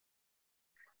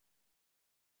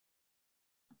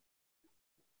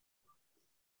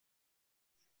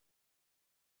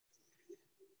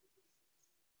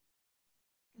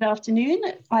Good afternoon.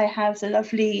 I have the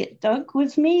lovely Doug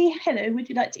with me. Hello, would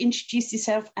you like to introduce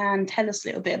yourself and tell us a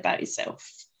little bit about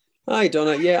yourself? Hi,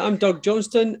 Donna. Yeah, I'm Doug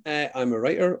Johnston. I'm a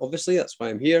writer, obviously, that's why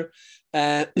I'm here.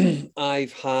 Uh,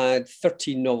 I've had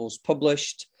 13 novels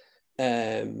published,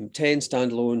 10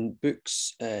 standalone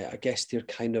books. I guess they're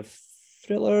kind of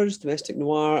thrillers, domestic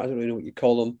noir. I don't really know what you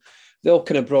call them. They all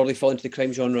kind of broadly fall into the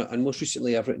crime genre. And most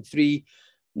recently, I've written three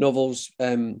novels,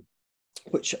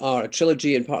 which are a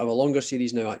trilogy and part of a longer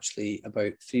series now, actually,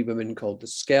 about three women called the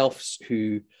Skelfs,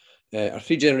 who are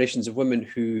three generations of women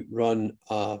who run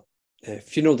a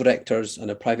funeral directors and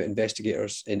a private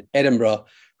investigators in Edinburgh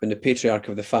when the patriarch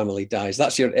of the family dies.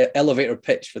 That's your elevator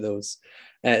pitch for those.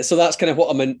 So that's kind of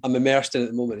what I'm immersed in at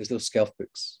the moment, is those Skelf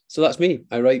books. So that's me.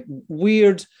 I write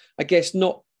weird, I guess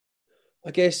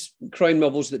crime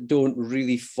novels that don't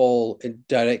really fall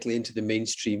directly into the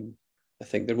mainstream. I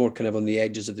think they're more kind of on the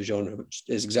edges of the genre, which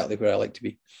is exactly where I like to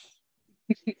be.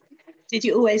 Did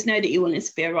you always know that you wanted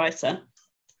to be a writer?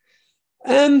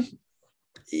 Um,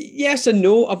 yes and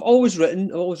no. I've always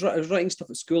written. I was writing stuff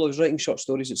at school. I was writing short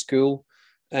stories at school,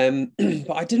 but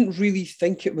I didn't really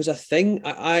think it was a thing.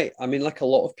 I mean, like a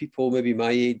lot of people, maybe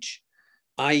my age,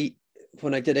 I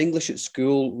when I did English at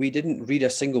school, we didn't read a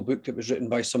single book that was written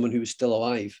by someone who was still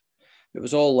alive. It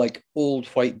was all like old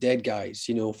white dead guys,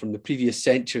 from the previous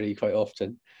century, quite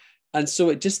often. And so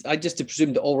I just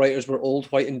presumed that all writers were old,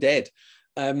 white, and dead.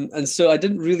 And so I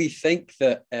didn't really think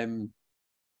that.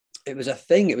 It was a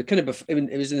thing. It was kind of, I mean,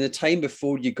 it was in the time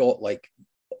before you got like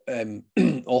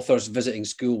authors visiting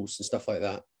schools and stuff like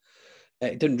that.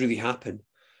 It didn't really happen,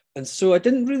 and so I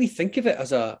didn't really think of it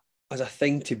as a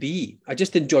thing to be. I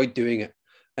just enjoyed doing it,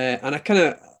 and I kind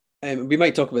of. We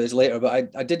might talk about this later,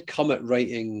 but I did come at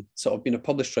writing, sort of being a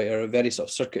published writer, a very sort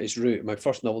of circuitous route. My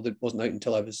first novel wasn't out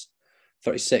until I was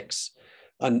 36.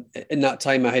 And in that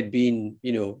time, I had been,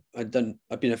 I'd been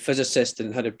a physicist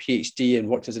and had a PhD and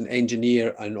worked as an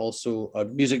engineer and also a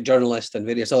music journalist and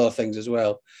various other things as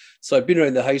well. So I'd been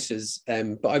around the houses,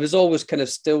 but I was always kind of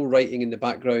still writing in the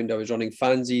background. I was running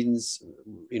fanzines,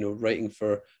 writing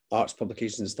for arts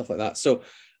publications and stuff like that. So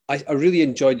I really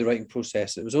enjoyed the writing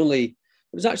process. It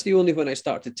was actually only when I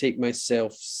started to take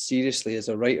myself seriously as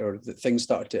a writer that things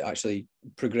started to actually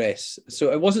progress.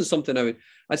 So it wasn't something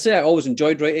I'd say I always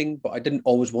enjoyed writing, but I didn't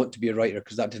always want to be a writer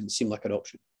because that didn't seem like an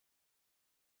option.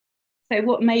 So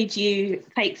what made you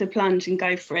take the plunge and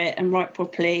go for it and write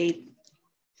properly?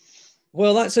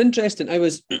 Well, that's interesting.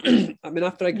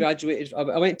 After I graduated,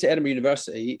 I went to Edinburgh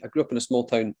University. I grew up in a small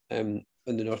town in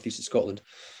the northeast of Scotland.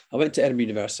 I went to Edinburgh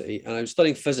University and I was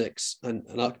studying physics and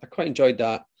I quite enjoyed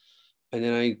that. And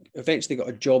then I eventually got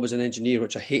a job as an engineer,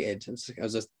 which I hated. I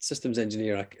was a systems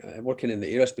engineer working in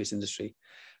the aerospace industry.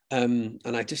 And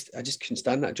I just couldn't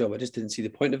stand that job. I just didn't see the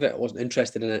point of it. I wasn't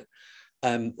interested in it.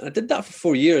 I did that for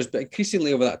 4 years, but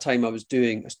increasingly over that time I was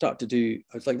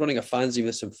like running a fanzine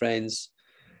with some friends,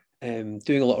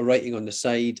 doing a lot of writing on the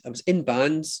side. I was in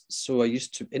bands. So I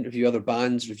used to interview other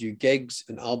bands, review gigs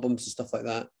and albums and stuff like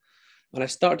that. And I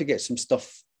started to get some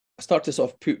stuff. I started to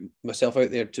sort of put myself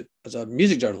out there as a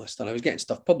music journalist, and I was getting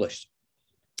stuff published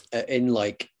in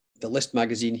like the List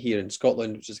magazine here in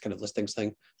Scotland, which is kind of listings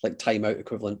thing, like Time Out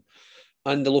equivalent,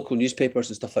 and the local newspapers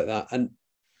and stuff like that. And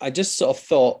I just sort of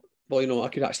thought, well, I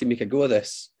could actually make a go of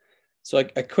this. So I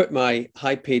quit my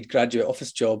high-paid graduate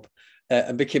office job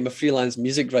and became a freelance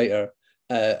music writer.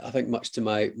 I think much to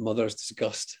my mother's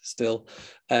disgust still.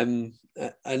 But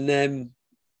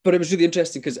it was really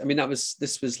interesting because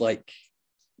this was like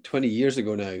 20 years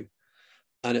ago now.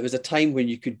 And it was a time when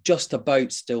you could just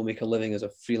about still make a living as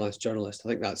a freelance journalist. I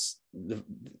think that's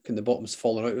the bottom's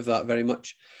fallen out of that very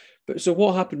much. But so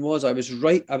what happened was I was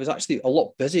actually a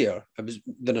lot busier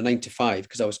than a 9 to 5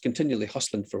 because I was continually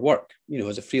hustling for work.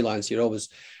 As a freelance, your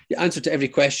answer to every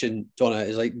question, Donna,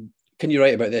 is like, can you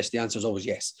write about this? The answer is always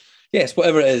yes. Yes,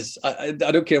 whatever it is. I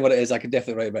don't care what it is. I can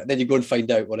definitely write about it. Then you go and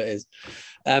find out what it is.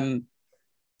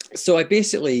 So I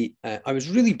was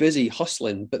really busy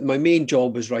hustling, but my main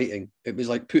job was writing. It was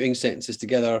like putting sentences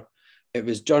together. It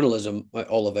was journalism,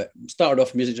 all of it. Started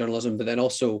off music journalism, but then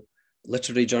also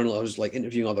literary journal. I was like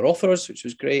interviewing other authors, which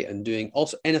was great, and doing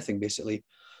also anything basically.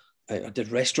 I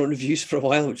did restaurant reviews for a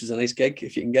while, which is a nice gig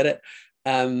if you can get it,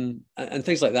 and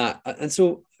things like that. And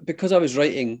so because I was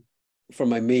writing for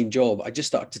my main job, I just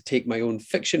started to take my own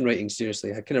fiction writing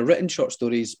seriously. I had kind of written short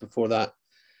stories before that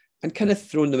and kind of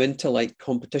thrown them into like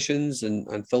competitions and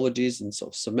anthologies and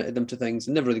sort of submitted them to things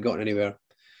and never really gotten anywhere.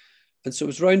 And so it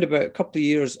was round about a couple of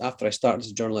years after I started as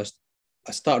a journalist,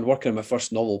 I started working on my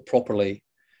first novel properly,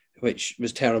 which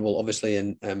was terrible, obviously.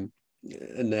 And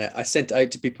I sent it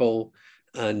out to people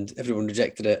and everyone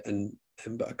rejected it.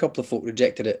 But a couple of folk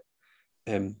rejected it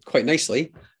quite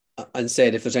nicely and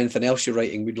said, if there's anything else you're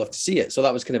writing, we'd love to see it. So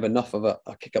that was kind of enough of a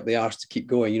kick up the arse to keep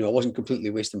going. You know, I wasn't completely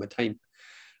wasting my time.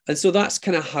 And so that's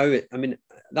kind of how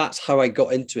that's how I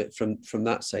got into it from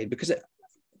that side, because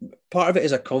part of it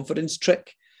is a confidence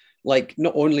trick. Like,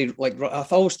 not only, like, I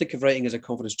always think of writing as a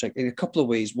confidence trick in a couple of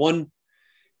ways. One,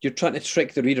 you're trying to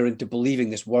trick the reader into believing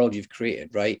this world you've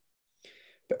created, right?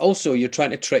 But also you're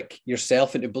trying to trick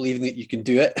yourself into believing that you can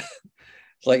do it.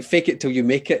 Like, fake it till you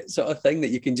make it sort of thing, that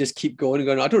you can just keep going and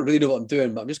going, I don't really know what I'm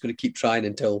doing, but I'm just going to keep trying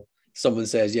until someone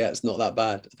says, yeah, it's not that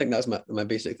bad. I think that's my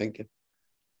basic thinking.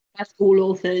 That's all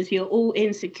authors. You're all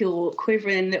insecure,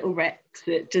 quivering little wrecks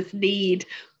that just need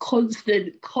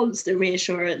constant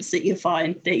reassurance that you're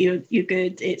fine, that you're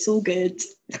good. It's all good.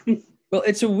 Well,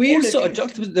 it's a weird sort of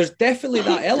juxtaposition. There's definitely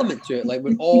that element to it. Like,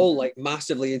 we're all like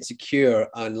massively insecure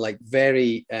and like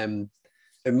very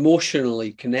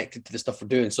emotionally connected to the stuff we're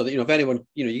doing. So that, you know, if anyone,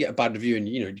 you know, you get a bad review and,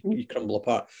 you know, you crumble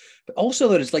apart. But also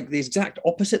there's like the exact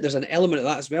opposite. There's an element of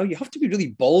that as well. You have to be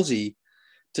really ballsy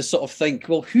to sort of think,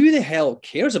 well, who the hell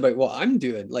cares about what I'm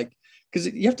doing? Like, because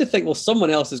you have to think, well, someone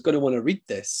else is going to want to read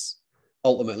this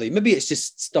ultimately. Maybe it's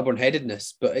just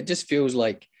stubborn-headedness, but it just feels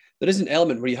like there is an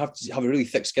element where you have to have a really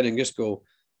thick skin and just go,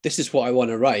 this is what I want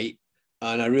to write,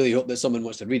 and I really hope that someone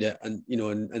wants to read it, and, you know,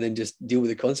 and then just deal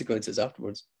with the consequences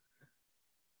afterwards.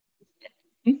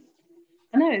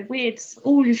 I know, weird.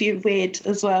 All of you weird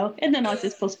as well, in the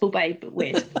nicest possible way, but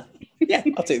weird. Yeah,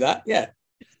 I'll take that. Yeah,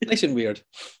 nice and weird.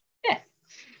 Yeah.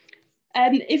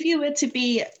 If you were to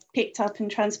be picked up and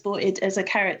transported as a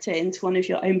character into one of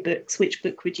your own books, which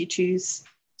book would you choose?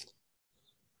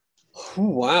 Oh,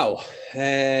 wow.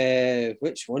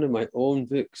 Which one of my own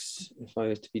books, if I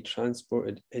was to be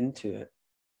transported into it?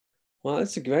 Well,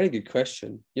 that's a very good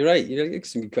question. You're right. You're getting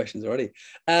some good questions already.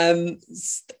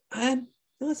 That's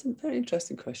a very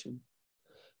interesting question.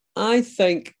 I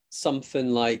think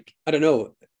something like, I don't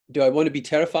know, do I want to be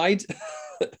terrified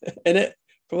in it?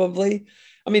 Probably.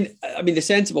 I mean, the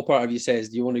sensible part of you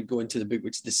says you want to go into the book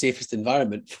which is the safest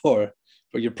environment for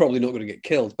where you're probably not going to get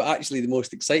killed. But actually, the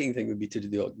most exciting thing would be to do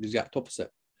the exact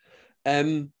opposite.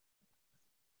 I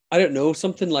don't know,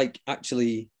 something like,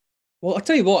 actually, well, I'll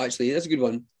tell you what, actually, that's a good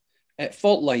one.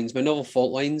 Fault Lines, my novel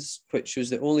Fault Lines, which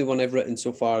was the only one I've written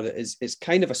so far that is, it's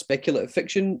kind of a speculative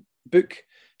fiction book.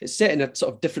 It's set in a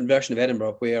sort of different version of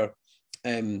Edinburgh where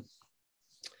the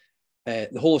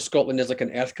whole of Scotland is like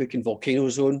an earthquake and volcano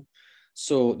zone.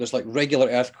 So there's like regular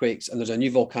earthquakes and there's a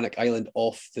new volcanic island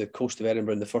off the coast of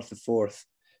Edinburgh in the Firth of Forth.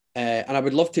 And I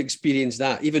would love to experience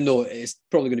that, even though it's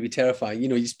probably going to be terrifying. You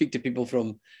know, you speak to people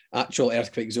from actual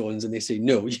earthquake zones and they say,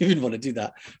 no, you wouldn't want to do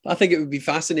that. But I think it would be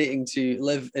fascinating to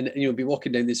live and, you know, be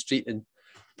walking down the street in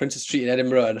Princes Street in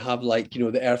Edinburgh and have, like, you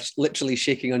know, the earth literally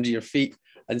shaking under your feet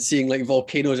and seeing like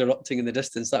volcanoes erupting in the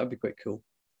distance. That would be quite cool.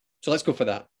 So let's go for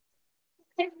that.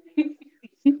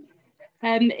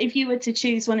 If you were to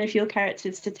choose one of your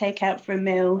characters to take out for a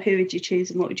meal, who would you choose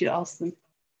and what would you ask them?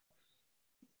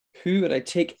 Who would I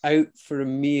take out for a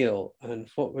meal and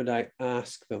what would I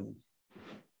ask them?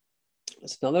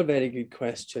 That's another very good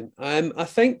question. I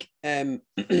think, yeah,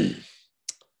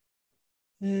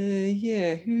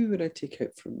 who would I take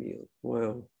out for a meal?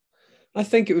 Wow. I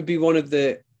think it would be one of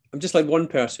the, I'm just like one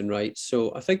person, right?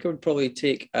 So I think I would probably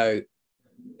take out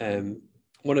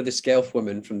one of the Skelf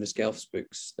women from the Skelf's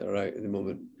books that are out at the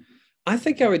moment. I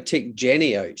think I would take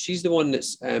Jenny out. She's the one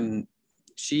that's,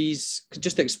 she's,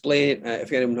 just to explain,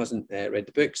 if anyone hasn't read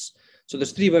the books. So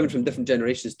there's three women from different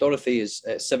generations. Dorothy is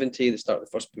 70 at the start of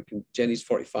the first book, and Jenny's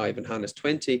 45 and Hannah's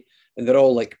 20. And they're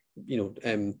all like, you know,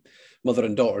 mother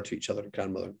and daughter to each other,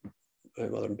 grandmother,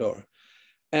 mother and daughter.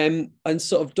 And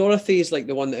sort of Dorothy is like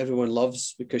the one that everyone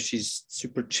loves because she's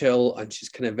super chill and she's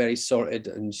kind of very sorted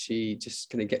and she just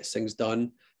kind of gets things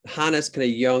done. Hannah's kind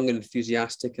of young and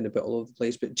enthusiastic and a bit all over the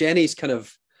place, but Jenny's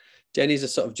a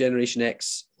sort of Generation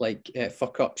X, like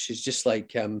fuck up. She's just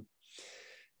like,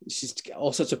 she's got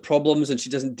all sorts of problems and she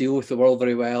doesn't deal with the world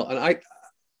very well. And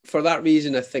for that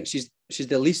reason, I think she's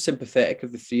the least sympathetic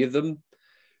of the three of them,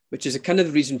 which is a kind of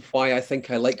the reason why I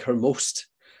think I like her most,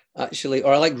 actually,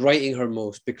 or I like writing her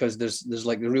most, because there's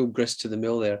like a real grist to the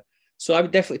mill there. So I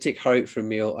would definitely take her out for a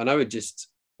meal and I would just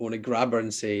want to grab her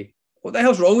and say, what the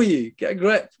hell's wrong with you? Get a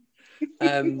grip.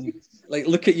 Like,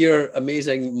 look at your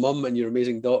amazing mum and your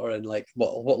amazing daughter and like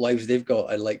what lives they've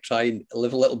got, and like try and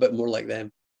live a little bit more like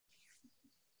them.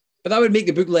 But that would make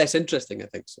the book less interesting, I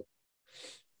think so.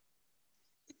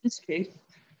 That's true.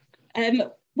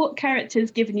 What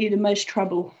character's given you the most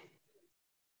trouble?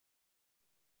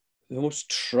 The most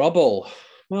trouble?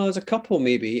 Well, there's a couple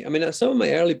maybe. I mean, some of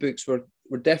my early books were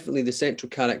definitely, the central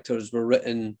characters were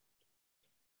written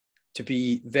to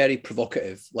be very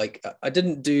provocative. Like I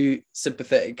didn't do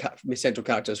sympathetic central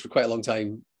characters for quite a long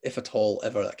time, if at all,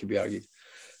 ever, that could be argued.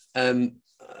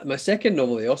 My second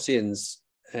novel, The Ossians,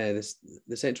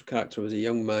 the central character was a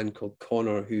young man called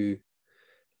Connor who,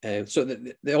 so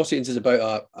the Ossians is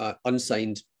about a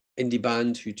unsigned indie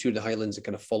band who tour the Highlands and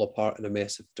kind of fall apart in a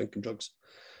mess of drinking drugs.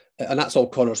 And that's all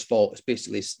Connor's fault. It's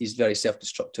basically, he's very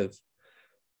self-destructive.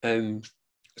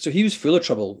 So he was full of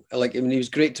trouble. Like, I mean, he was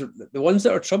great to, the ones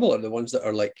that are trouble are the ones that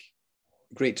are like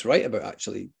great to write about,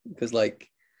 actually, because like,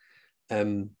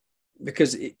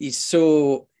 because he's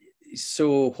so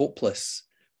hopeless.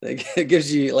 Like, it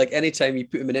gives you, like, anytime you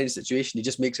put him in any situation, he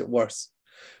just makes it worse,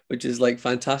 which is like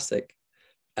fantastic.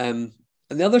 And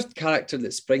the other character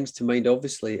that springs to mind,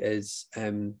 obviously, is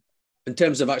in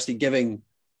terms of actually giving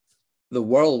the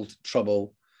world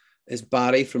trouble, is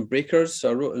Barry from Breakers. So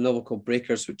I wrote a novel called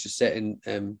Breakers, which is set in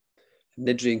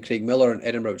Niddrie and Craigmillar in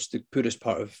Edinburgh, which is the poorest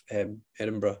part of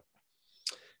Edinburgh.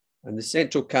 And the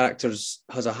central characters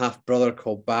has a half brother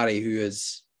called Barry, who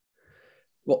is,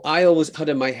 well, I always had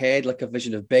in my head like a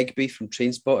vision of Begbie from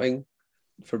Trainspotting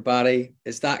for Barry.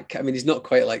 Is that, I mean, he's not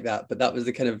quite like that, but that was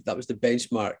the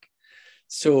benchmark.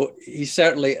 So he's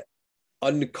certainly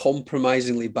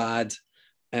uncompromisingly bad,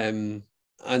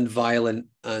 and violent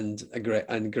and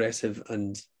aggressive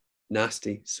and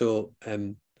nasty. So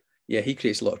yeah, he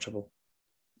creates a lot of trouble.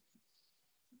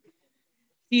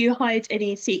 Do you hide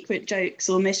any secret jokes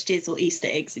or messages or Easter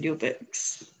eggs in your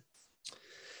books?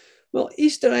 Well,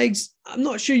 Easter eggs, I'm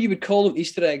not sure you would call them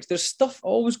Easter eggs. There's stuff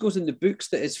always goes in the books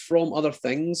that is from other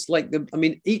things. Like, I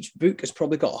mean, each book has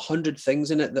probably got 100 things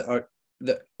in it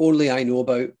that only I know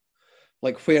about,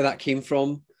 like where that came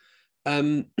from.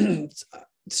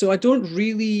 So I don't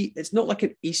really, it's not like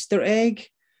an Easter egg.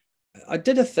 I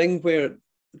did a thing where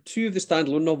two of the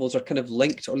standalone novels are kind of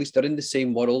linked, or at least they're in the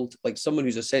same world. Like someone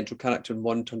who's a central character in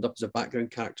one turned up as a background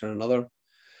character in another.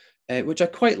 Which I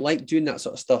quite like doing that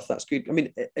sort of stuff. That's good. I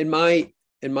mean, in my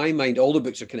mind, all the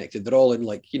books are connected. They're all in,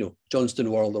 like, you know,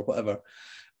 Johnston World or whatever.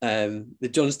 The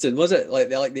Johnston, was it like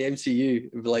the MCU,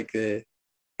 like the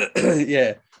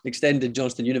yeah, extended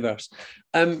Johnston universe.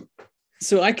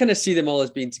 So I kind of see them all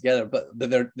as being together, but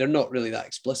they're not really that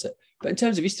explicit. But in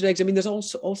terms of Easter eggs, I mean, there's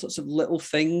also all sorts of little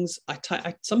things.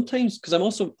 I sometimes, because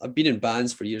I've been in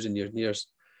bands for years and years and years,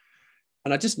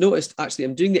 and I just noticed, actually,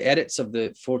 I'm doing the edits of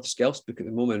the fourth Skelfs book at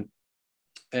the moment.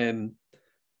 And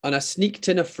I sneaked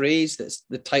in a phrase that's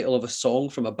the title of a song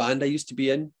from a band I used to be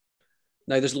in.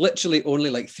 Now, there's literally only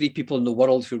like 3 people in the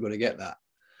world who are going to get that,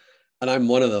 and I'm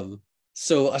one of them.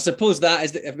 So I suppose that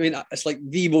is, I mean, it's like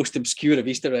the most obscure of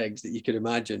Easter eggs that you could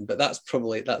imagine, but that's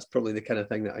probably the kind of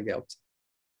thing that I get up to.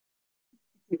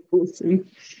 Awesome.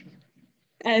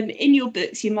 In your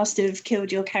books, you must have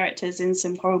killed your characters in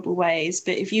some horrible ways,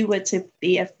 but if you were to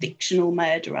be a fictional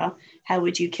murderer, how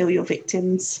would you kill your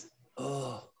victims?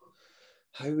 Oh,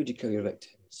 how would you kill your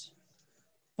victims?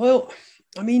 Well,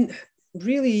 I mean,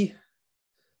 really,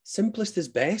 simplest is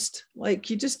best. Like,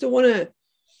 you just don't want to,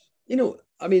 you know,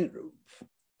 I mean,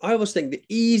 I always think the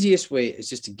easiest way is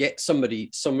just to get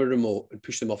somebody somewhere remote and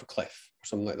push them off a cliff or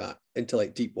something like that into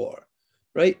like deep water,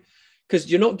 right? Because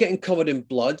you're not getting covered in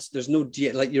blood. There's no,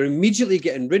 like, you're immediately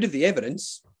getting rid of the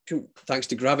evidence thanks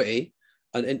to gravity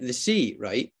and into the sea,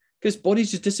 right? Because bodies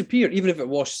just disappear. Even if it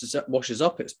washes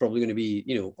up, it's probably going to be,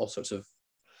 you know, all sorts of,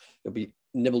 it'll be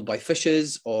nibbled by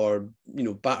fishes or, you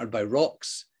know, battered by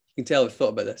rocks. You can tell I've thought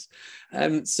about this.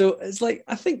 So it's like,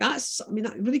 I think I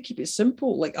really keep it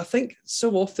simple. Like, I think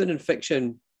so often in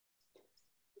fiction,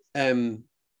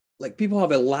 like, people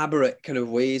have elaborate kind of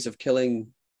ways of killing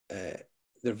their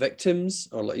victims,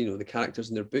 or, like, you know, the characters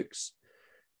in their books.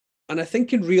 And I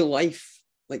think in real life,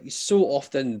 like, so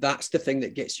often that's the thing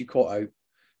that gets you caught out,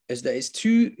 is that it's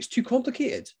too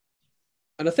complicated.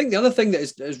 And I think the other thing that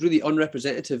is really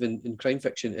unrepresentative in crime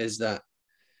fiction is that,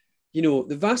 you know,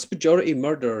 the vast majority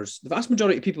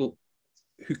of people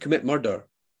who commit murder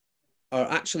are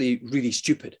actually really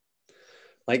stupid.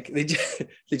 Like, they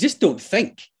just don't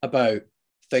think about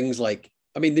things like,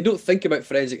 I mean, they don't think about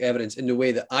forensic evidence in the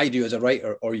way that I do as a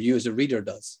writer or you as a reader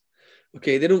does.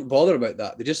 Okay, they don't bother about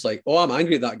that. They're just like, oh, I'm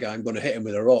angry at that guy, I'm going to hit him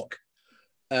with a rock.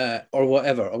 Or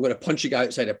whatever. I'm going to punch a guy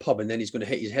outside a pub and then he's going to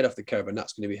hit his head off the curb and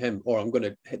that's going to be him. Or I'm going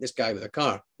to hit this guy with a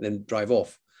car and then drive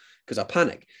off because I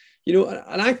panic. You know,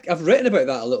 and I've written about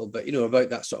that a little bit, you know, about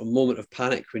that sort of moment of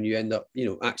panic when you end up, you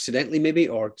know, accidentally maybe,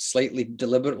 or slightly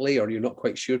deliberately, or you're not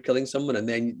quite sure killing someone, and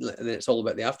then it's all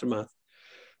about the aftermath.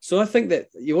 So I think that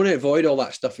you want to avoid all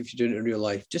that stuff if you're doing it in real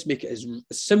life. Just make it as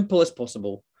simple as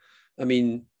possible. I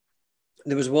mean,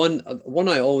 there was one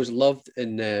I always loved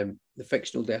in the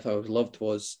fictional death I always loved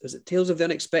is it Tales of the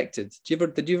Unexpected?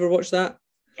 Did you ever watch that?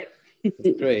 Yep.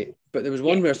 It's great. But there was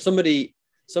one where somebody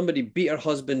beat her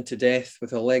husband to death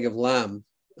with a leg of lamb,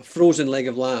 a frozen leg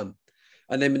of lamb.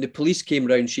 And then when the police came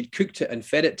around, she'd cooked it and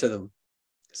fed it to them.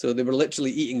 So they were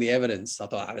literally eating the evidence. I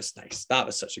thought that was nice. That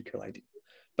was such a cool idea.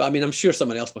 But I mean, I'm sure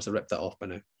someone else must have ripped that off by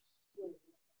now.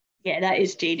 Yeah, that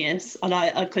is genius. And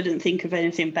I couldn't think of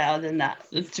anything better than that.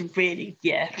 It's really,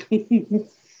 yeah. The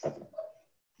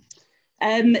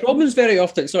problem's very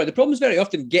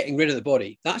often getting rid of the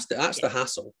body. That's the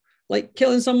hassle. Like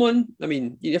killing someone, I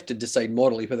mean, you have to decide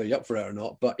morally whether you're up for it or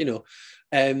not. But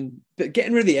but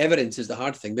getting rid of the evidence is the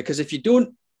hard thing, because if you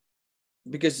don't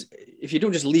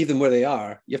just leave them where they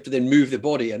are, you have to then move the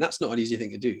body, and that's not an easy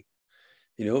thing to do.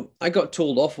 I got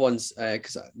told off once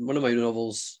because one of my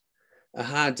novels, I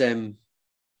had a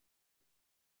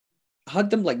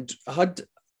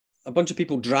bunch of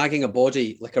people dragging a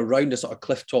body like around a sort of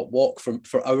cliff top walk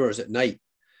for hours at night.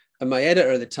 And my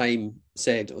editor at the time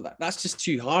said, "Oh, that's just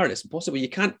too hard. It's impossible. You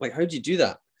can't, like, how do you do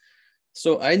that?"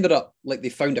 So I ended up, like, they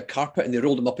found a carpet and they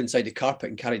rolled them up inside the carpet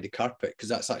and carried the carpet, because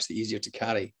that's actually easier to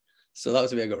carry. So that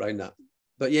was the way I got around that.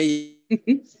 But yeah, you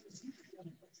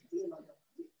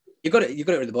got it rid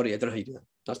of the body. I don't know how you do that.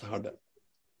 That's the hard bit.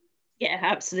 Yeah,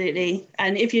 absolutely.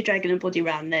 And if you're dragging a body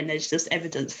around, then there's just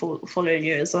evidence following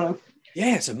you as well.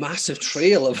 Yeah, it's a massive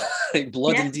trail of like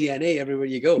blood and DNA everywhere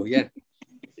you go. Yeah.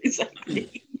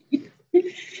 Exactly.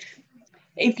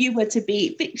 If you were to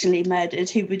be fictionally murdered,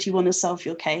 who would you want to solve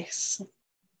your case?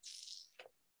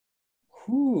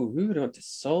 Who would I want to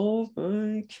solve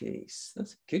my case?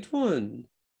 That's a good one.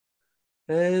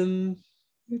 I don't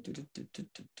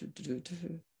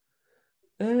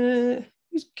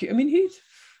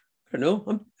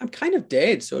know. I'm kind of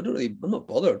dead, so I'm not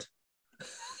bothered.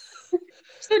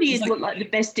 So you'd want like the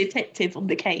best detective on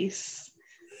the case.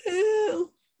 I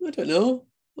don't know.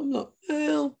 I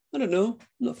don't know.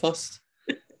 I'm not fussed.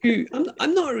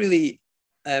 I'm not really.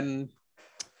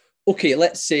 Okay,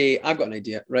 let's say I've got an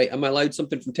idea, right? I'm allowed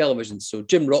something from television. So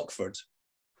Jim Rockford,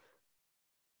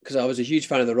 because I was a huge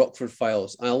fan of the Rockford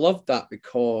Files. And I loved that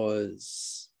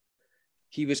because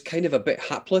he was kind of a bit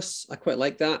hapless. I quite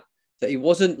like that he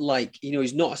wasn't like,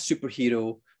 he's not a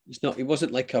superhero. He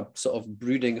wasn't like a sort of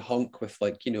brooding hunk with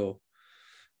like,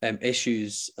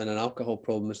 issues and an alcohol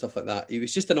problem and stuff like that. He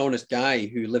was just an honest guy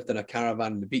who lived in a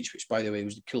caravan on the beach, which, by the way,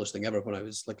 was the coolest thing ever when I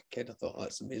was like a kid. I thought, oh,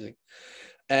 that's amazing.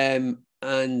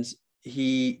 And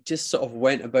he just sort of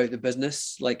went about the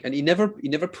business, like, and he never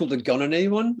pulled a gun on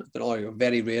anyone. I don't know,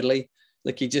 very rarely.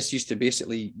 Like, he just used to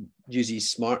basically use his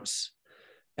smarts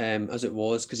as it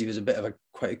was, because he was a bit of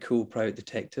quite a cool private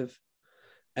detective.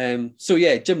 So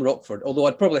yeah, Jim Rockford, although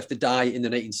I'd probably have to die in the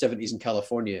 1970s in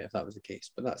California if that was the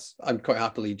case, but I'm quite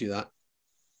happily do that.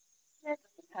 Yeah, that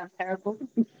sounds terrible.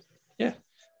 Yeah.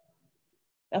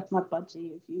 That's my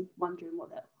budgie, if you're wondering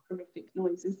what that horrific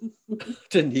noise is.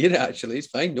 Didn't hear it, actually. It's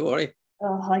fine, don't worry.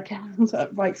 Oh, I can.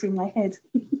 Right through my head.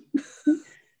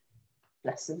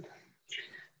 Bless him.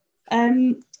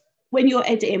 When you're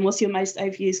editing, what's your most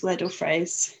overused word or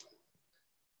phrase?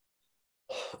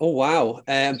 Oh wow,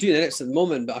 I'm doing edits at the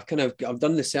moment, but I've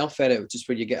done the self edit, which is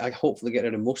where I hopefully get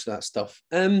rid of most of that stuff.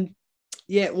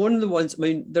 Yeah, one of the ones. I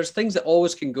mean, there's things that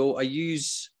always can go. I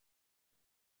use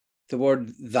the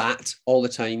word "that" all the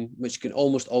time, which can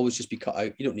almost always just be cut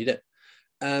out. You don't need it.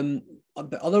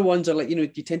 But other ones are like, you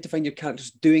tend to find your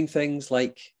characters doing things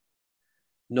like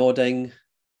nodding.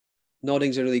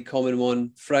 Nodding's a really common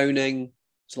one. Frowning.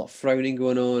 There's a lot of frowning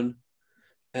going on.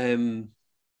 And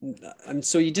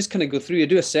so you just kind of go through, you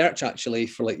do a search actually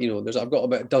for like, I've got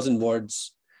about a dozen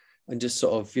words, and just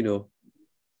sort of, I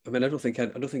mean, I don't think I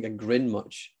grin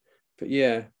much, but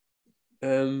yeah.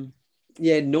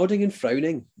 Nodding and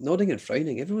frowning.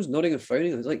 Everyone's nodding and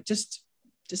frowning. It's like, just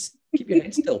keep your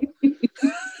head still.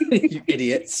 You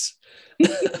idiots.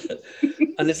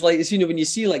 And it's like, when you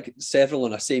see like several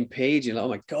on a same page, you're like, oh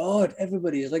my God,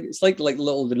 everybody is like, it's like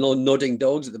little nodding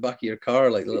dogs at the back of your car,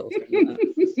 like the little thing like that.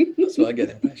 That's what I get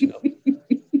the impression of.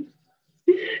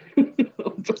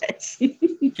 Oh, bless.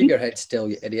 Keep your head still,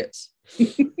 you idiots.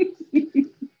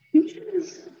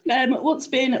 What's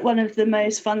been one of the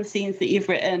most fun scenes that you've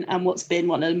written, and what's been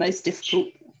one of the most difficult?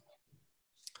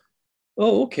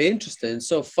 Oh, okay, interesting.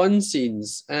 So fun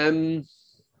scenes.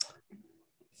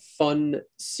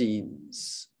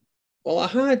 Well, I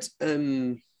had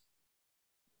a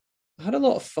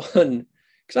lot of fun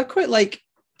because I quite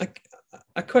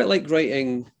like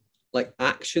writing like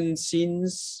action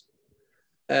scenes.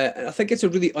 And I think it's a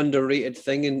really underrated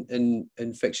thing in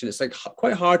fiction. It's like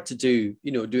quite hard to do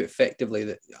it effectively,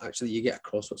 that actually you get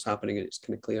across what's happening and it's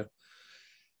kind of clear.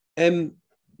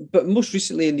 But most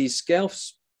recently in these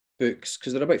Skelf's books,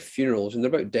 because they're about funerals and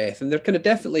they're about death, and they're kind of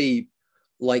definitely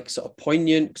like sort of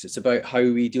poignant because it's about how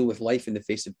we deal with life in the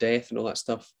face of death and all that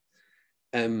stuff.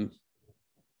 But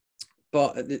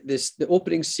the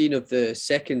opening scene of the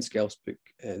second Skelps book,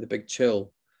 The Big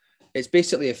Chill, it's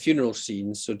basically a funeral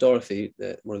scene. So Dorothy,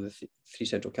 one of the three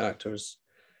central characters,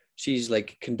 she's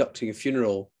like conducting a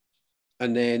funeral.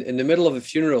 And then in the middle of the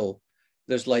funeral,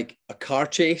 there's like a car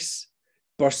chase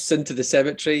bursts into the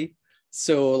cemetery.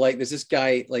 So like there's this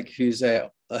guy like who's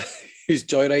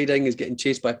joyriding, is getting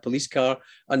chased by a police car,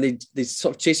 and they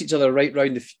sort of chase each other right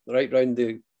round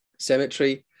the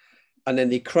cemetery, and then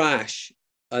they crash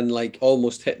and like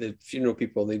almost hit the funeral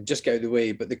people. They just get out of the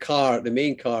way, but the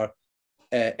main car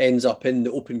ends up in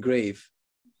the open grave.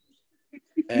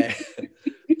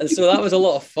 And so that was a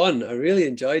lot of fun. I really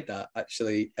enjoyed that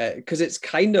actually, because it's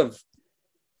kind of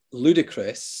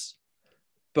ludicrous,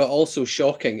 but also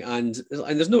shocking. And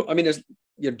there's no, I mean,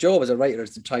 your job as a writer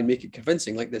is to try and make it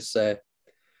convincing. Like this,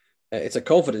 it's a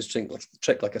confidence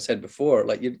trick, like I said before.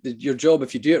 Like your job,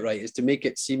 if you do it right, is to make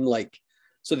it seem like,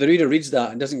 so the reader reads that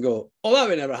and doesn't go, "Oh, that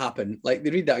would never happen." Like they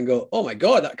read that and go, "Oh my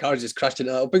God, that car just crashed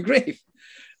into that open grave."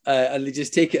 And they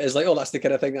just take it as like, "Oh, that's the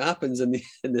kind of thing that happens in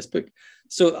this book."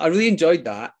 So I really enjoyed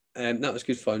that. That was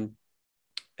good fun.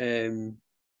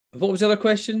 What was the other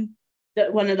question?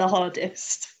 One of the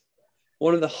hardest.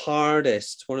 One of the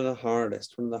hardest.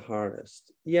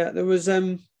 Yeah, there was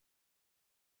a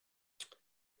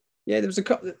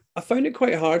couple. I found it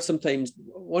quite hard sometimes.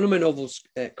 One of my novels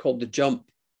called The Jump,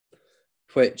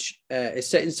 which is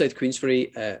set in South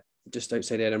Queensferry, just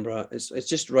outside Edinburgh. It's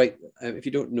just right. If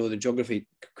you don't know the geography,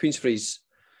 Queensferry's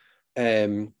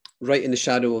right in the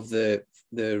shadow of the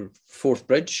Forth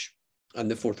Bridge and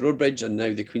the Forth Road Bridge, and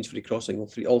now the Queensferry crossing.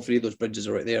 All three of those bridges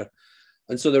are right there.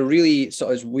 And so they're really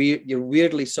sort of weird. You're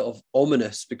weirdly sort of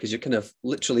ominous because you're kind of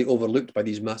literally overlooked by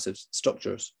these massive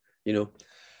structures, you know.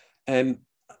 And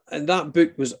that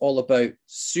book was all about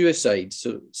suicide.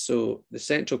 So the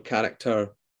central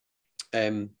character,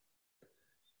 her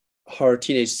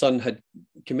teenage son had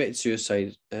committed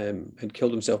suicide, had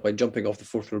killed himself by jumping off the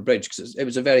Forth Road Bridge, because it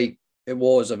was a very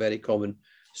common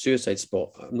suicide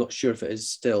spot. I'm not sure if it is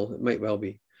still. It might well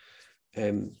be.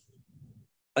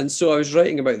 And so I was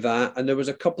writing about that, and there was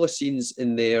a couple of scenes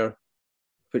in there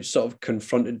which sort of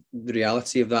confronted the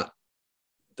reality of that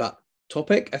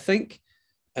topic, I think.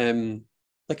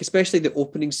 Like especially the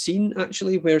opening scene,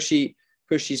 actually, where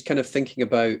she's kind of thinking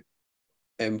about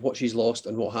what she's lost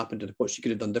and what happened and what she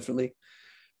could have done differently.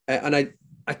 And I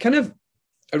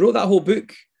wrote that whole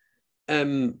book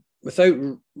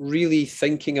without really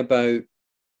thinking about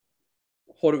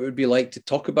what it would be like to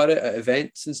talk about it at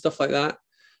events and stuff like that.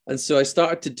 And so I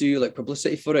started to do like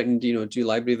publicity for it and, do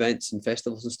library events and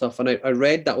festivals and stuff. And I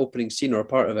read that opening scene, or a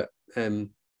part of it,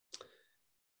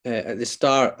 at the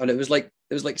start. And it was like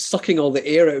sucking all the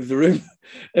air out of the room.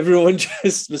 Everyone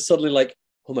just was suddenly like,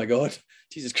 "Oh my God,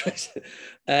 Jesus Christ."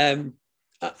 And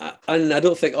I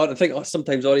think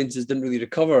sometimes audiences didn't really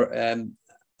recover.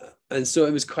 And so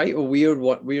it was quite a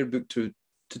weird book to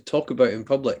talk about in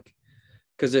public,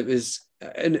 because it was,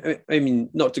 and I mean,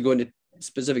 not to go into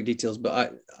specific details,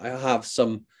 but I have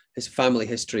some family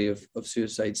history of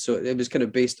suicide, so it was kind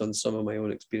of based on some of my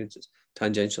own experiences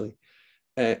tangentially,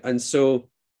 and so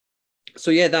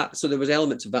there was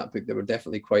elements of that book that were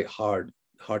definitely quite hard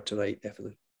to write,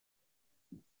 definitely.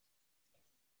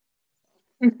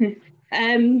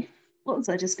 What was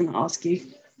I just going to ask you?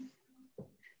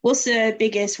 What's the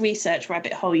biggest research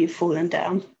rabbit hole you've fallen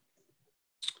down?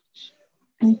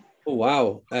 Oh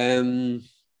wow.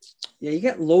 Yeah, you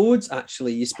get loads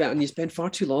actually. You spend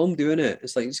far too long doing it.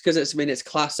 It's because it's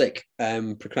classic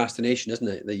procrastination, isn't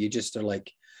it? That you just are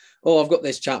like, "Oh, I've got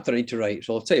this chapter I need to write,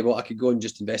 so I'll tell you what, I could go and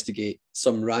just investigate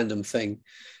some random thing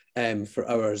for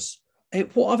hours."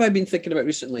 What have I been thinking about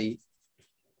recently?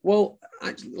 Well,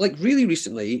 like really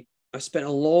recently, I spent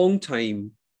a long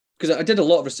time, because I did a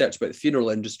lot of research about the funeral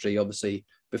industry, obviously,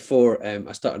 before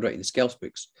I started writing the Skelps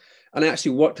books. And I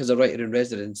actually worked as a writer in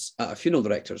residence at a funeral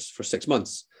director's for 6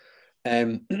 months.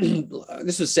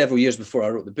 This was several years before I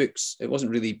wrote the books. I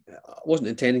wasn't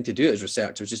intending to do it as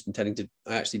research. I was just I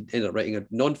actually ended up writing a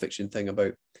non-fiction thing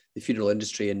about the funeral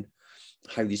industry and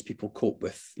how these people cope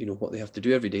with, what they have to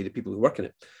do every day, the people who work in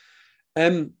it.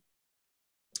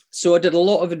 So I did a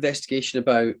lot of investigation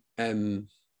about,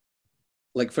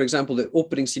 like, for example, the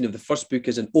opening scene of the first book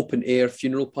is an open air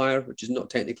funeral pyre, which is not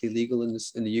technically legal in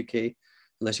the UK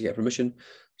unless you get permission.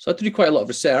 So I had to do quite a lot of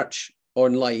research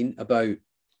online about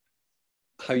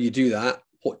how you do that,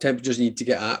 what temperatures you need to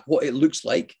get at, what it looks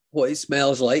like, what it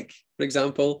smells like, for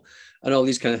example, and all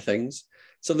these kind of things.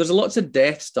 So there's lots of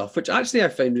death stuff, which actually I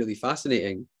found really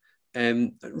fascinating.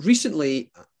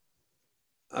 Recently,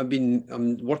 I'm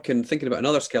thinking about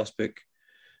another Skelos book,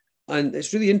 and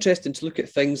it's really interesting to look at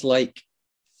things like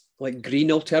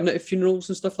green alternative funerals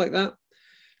and stuff like that.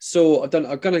 So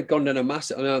I've kind of gone down a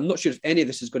massive, I mean, I'm not sure if any of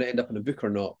this is going to end up in a book or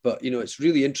not, but it's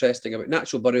really interesting about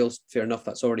natural burials. Fair enough,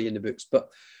 that's already in the books, but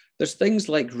there's things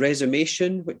like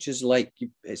resumation, which is like,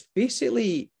 it's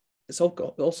basically, it's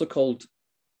also called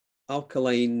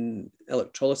alkaline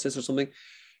electrolysis or something.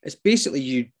 It's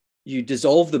basically you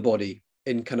dissolve the body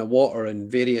in kind of water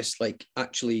and various like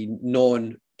actually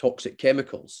non-toxic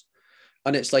chemicals.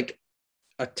 And it's like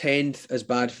a tenth as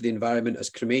bad for the environment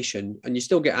as cremation, and you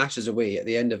still get ashes away at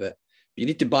the end of it. You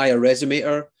need to buy a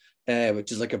resumator,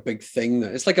 which is like a big thing.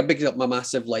 It's like a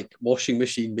massive like washing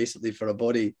machine basically for a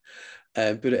body.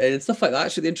 Put it in and stuff like that.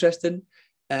 It's really interesting.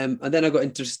 And then I got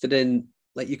interested in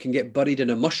like you can get buried in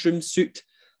a mushroom suit.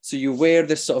 So you wear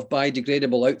this sort of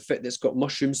biodegradable outfit that's got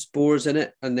mushroom spores in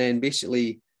it, and then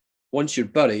basically once you're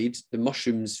buried, the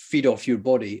mushrooms feed off your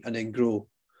body and then grow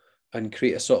and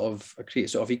create a sort of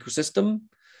ecosystem.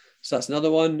 So that's another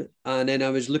one. And then I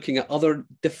was looking at other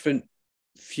different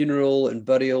funeral and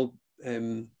burial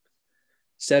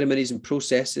ceremonies and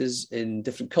processes in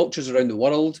different cultures around the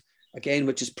world, again,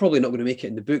 which is probably not going to make it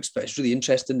in the books, but it's really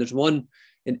interesting. There's one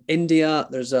in India.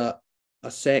 There's a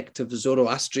sect of the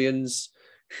Zoroastrians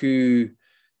who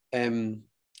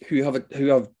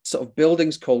have sort of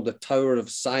buildings called the Tower of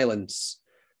Silence,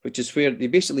 which is where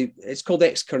it's called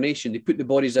excarnation. They put the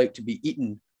bodies out to be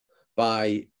eaten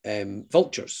by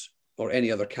vultures or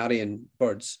any other carrion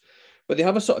birds. But they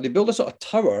build a sort of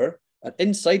tower, and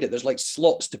inside it there's like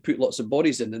slots to put lots of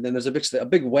bodies in, and then there's a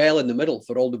big well in the middle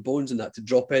for all the bones and that to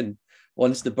drop in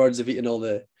once the birds have eaten all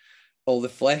the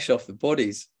flesh off the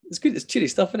bodies. It's good. It's cheery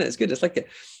stuff, isn't it? It's good. It's like it.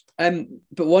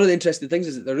 But one of the interesting things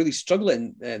is that they're really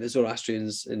struggling, the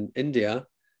Zoroastrians in India,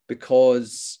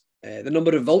 because the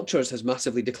number of vultures has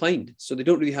massively declined. So they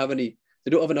don't have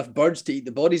enough birds to eat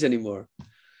the bodies anymore.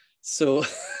 So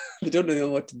they don't really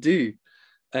know what to do.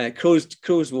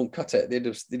 Crows won't cut it. They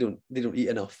don't eat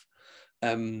enough.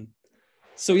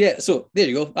 So there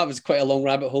you go. That was quite a long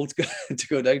rabbit hole to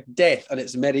go down. Death and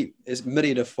its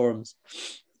myriad of forms.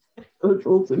 That's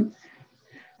awesome.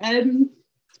 Do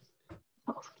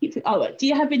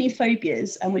you have any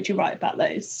phobias, and would you write about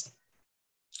those?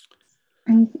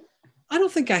 I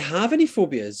don't think I have any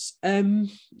phobias.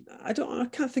 I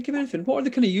can't think of anything. What are the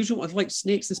kind of usual ones, like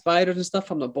snakes and spiders and stuff?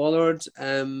 I'm not bothered.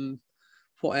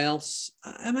 What else?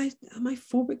 Am I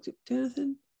phobic to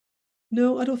anything?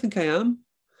 No, I don't think I am.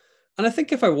 And I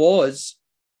think if I was,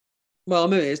 well,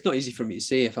 maybe it's not easy for me to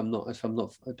say if I'm not, I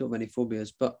don't have any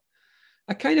phobias, but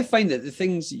I kind of find that the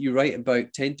things that you write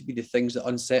about tend to be the things that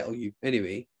unsettle you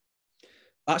anyway.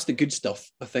 That's the good stuff,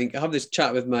 I think. I have this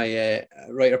chat with my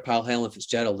writer pal, Helen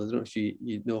Fitzgerald. I don't know if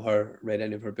you know her, read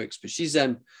any of her books, but she's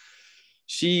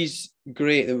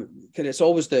great. It's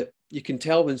always that you can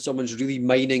tell when someone's really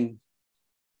mining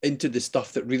into the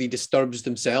stuff that really disturbs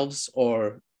themselves,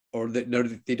 or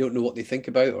that they don't know what they think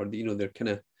about, or they're kind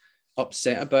of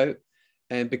upset about.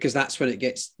 Because that's when it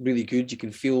gets really good. You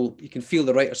can feel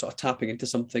the writer sort of tapping into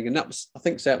something, and that was, I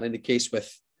think, certainly the case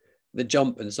with The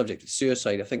Jump and the subject of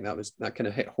suicide. I think that kind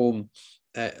of hit home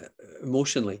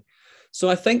emotionally. So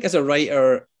I think as a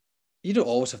writer, you don't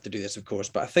always have to do this, of course,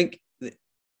 but I think that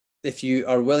if you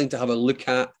are willing to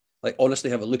honestly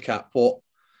have a look at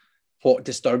what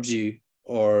disturbs you,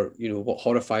 or what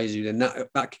horrifies you, then that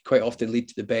can quite often lead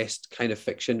to the best kind of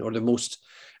fiction, or the most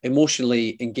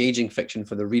emotionally engaging fiction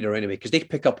for the reader anyway, because they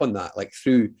pick up on that, like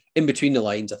through in between the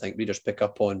lines. I think readers pick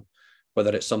up on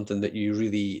whether it's something that you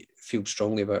really feel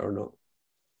strongly about or not.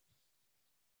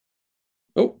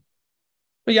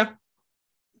 But yeah.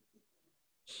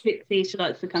 Pixie, she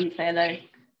likes to come say hello.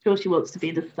 Sure, she wants to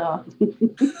be the star.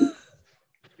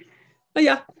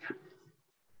 Yeah.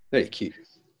 Very cute.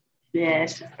 Yeah,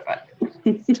 she's right.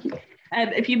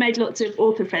 Have you made lots of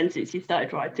author friends since you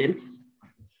started writing?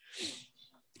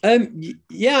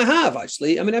 Yeah, I have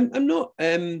actually. I mean, I'm not.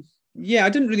 I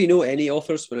didn't really know any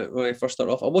authors when I first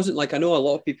started off. I wasn't like, I know a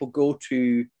lot of people go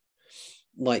to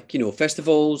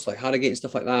festivals like Harrogate and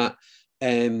stuff like that,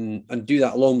 and do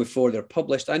that long before they're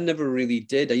published. I never really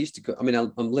did. I used to go. I mean,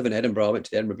 I'm living in Edinburgh. I went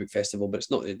to the Edinburgh Book Festival, but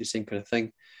it's not the same kind of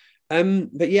thing.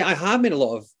 But yeah, I have made a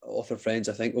lot of author friends,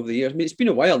 I think, over the years. I mean, it's been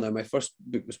a while now. My first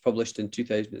book was published in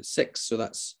 2006, so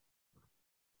that's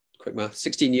quick math,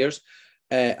 16 years,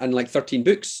 and like 13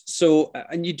 books. So,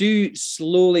 and you do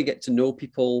slowly get to know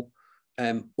people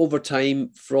over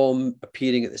time from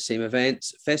appearing at the same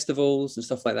events, festivals and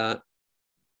stuff like that.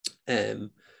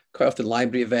 Quite often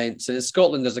library events. And in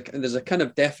Scotland, there's a kind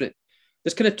of definite,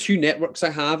 there's kind of two networks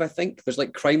I think. There's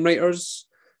like crime writers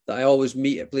that I always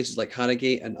meet at places like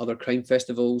Harrogate and other crime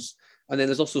festivals. And then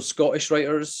there's also Scottish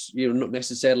writers, not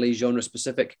necessarily genre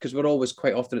specific, because we're always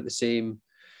quite often at the same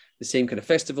kind of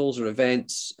festivals or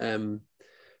events. And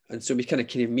so we kind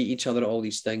of meet each other at all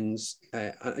these things.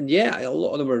 And yeah, a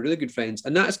lot of them are really good friends.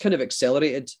 And that has kind of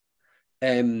accelerated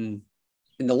in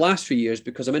the last few years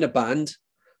because I'm in a band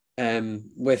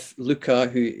with Luca,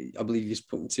 who I believe you've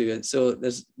spoken to. And so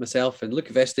there's myself and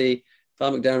Luca Vesti,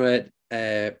 Val McDermott,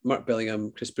 Mark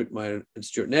Billingham, Chris Brookmeyer, and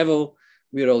Stuart Neville.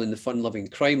 We're all in the Fun Loving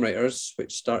Crime Writers,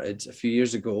 which started a few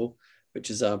years ago, which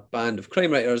is a band of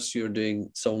crime writers who are doing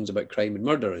songs about crime and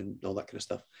murder and all that kind of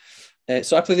stuff.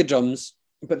 So I play the drums,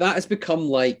 but that has become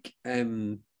like a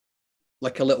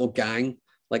little gang.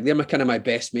 Like they're my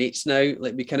best mates now.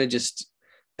 Like we kind of just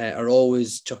are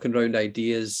always chucking around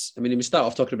ideas. I mean, we start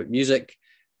off talking about music,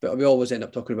 but we always end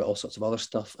up talking about all sorts of other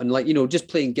stuff. And like, just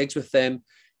playing gigs with them.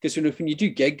 Because when you do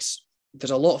gigs,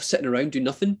 there's a lot of sitting around doing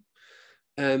nothing.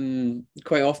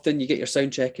 Quite often you get your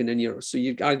sound check and then you're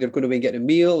either going away and getting a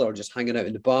meal or just hanging out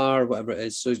in the bar, whatever it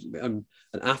is. So and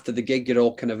after the gig, you're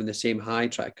all kind of in the same high,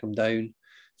 try to come down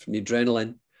from the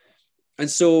adrenaline. And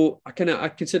so I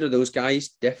consider those guys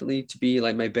definitely to be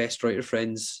like my best writer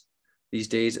friends these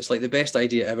days. It's like the best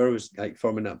idea ever was like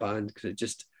forming that band, because it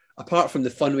just, apart from the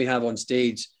fun we have on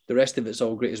stage, the rest of it's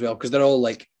all great as well, because they're all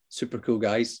like super cool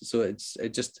guys. So it's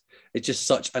just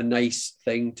such a nice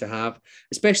thing to have,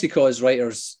 especially because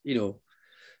writers, the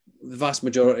vast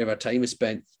majority of our time is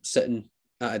spent sitting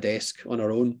at a desk on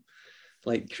our own,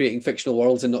 like creating fictional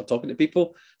worlds and not talking to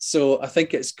people. So I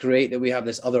think it's great that we have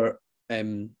this other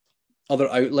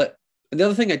outlet. And the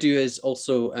other thing I do is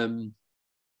also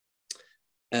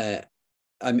there's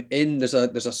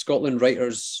a Scotland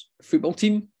writers football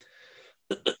team.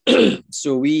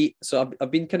 So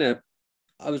I've been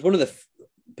I was one of the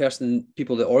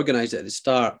people that organised it at the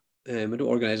start. I don't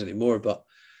organise anymore, but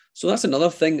so that's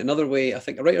another thing, another way. I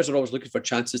think writers are always looking for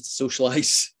chances to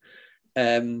socialise,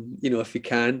 if we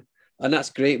can, and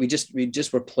that's great. We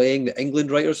just were playing the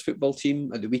England writers football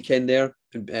team at the weekend there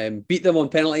and beat them on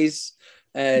penalties.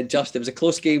 It was a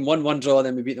close game, 1-1 draw, and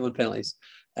then we beat them on penalties.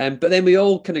 But then we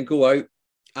all kind of go out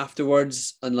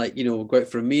afterwards and go out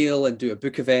for a meal and do a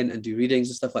book event and do readings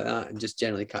and stuff like that, and just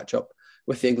generally catch up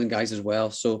with the England guys as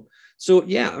well. So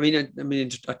yeah,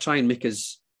 I try and make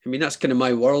that's kind of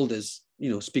my world, is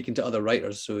speaking to other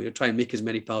writers. So you try and make as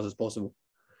many pals as possible.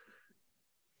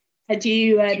 And do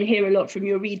you hear a lot from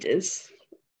your readers?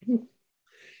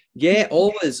 Yeah,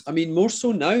 always. More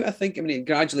so now, I think. It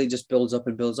gradually just builds up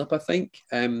and builds up, I think.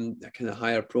 The kind of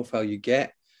higher profile you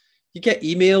get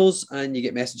emails and you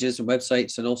get messages and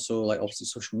websites, and also like obviously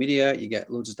social media, you get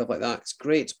loads of stuff like that. It's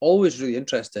great. It's always really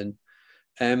interesting.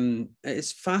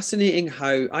 It's fascinating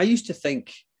how I used to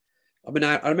think,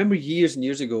 I remember years and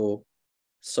years ago,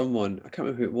 someone, I can't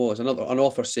remember who it was, an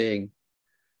author saying,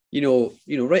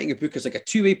 writing a book is like a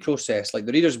two-way process. Like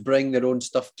the readers bring their own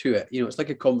stuff to it. It's like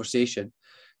a conversation.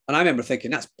 And I remember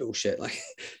thinking, that's bullshit. Like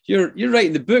you're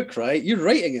writing the book, right? You're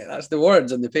writing it. That's the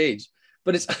words on the page.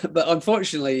 But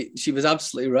unfortunately, she was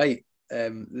absolutely right.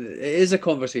 It is a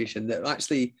conversation that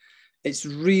actually, it's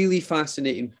really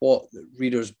fascinating what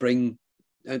readers bring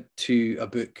to a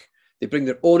book. They bring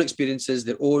their own experiences,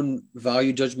 their own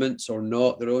value judgments or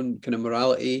not, their own kind of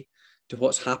morality to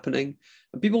what's happening.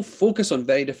 And people focus on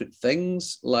very different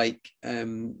things. Like,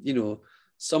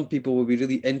 some people will be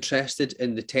really interested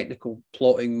in the technical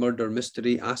plotting, murder,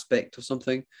 mystery aspect of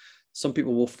something. Some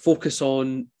people will focus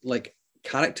on like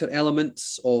character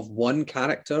elements of one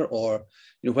character, or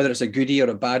whether it's a goodie or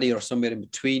a baddie or somewhere in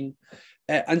between.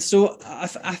 And so I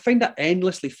find that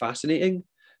endlessly fascinating.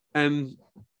 And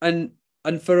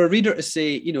for a reader to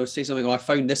say something, I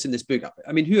found this in this book.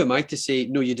 Who am I to say,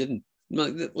 no, you didn't?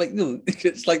 Like, no,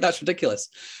 it's like, that's ridiculous.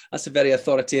 That's a very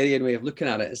authoritarian way of looking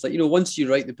at it. It's like, once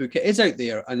you write the book, it is out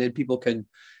there, and then people can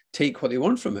take what they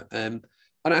want from it. And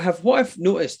what I've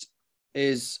noticed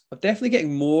is I'm definitely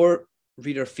getting more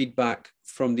reader feedback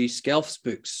from these Skelfs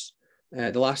books,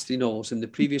 the last 3 novels and the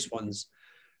previous ones.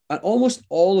 And almost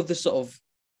all of the sort of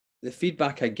the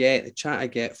feedback I get, the chat I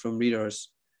get from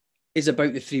readers is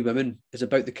about the 3 women, is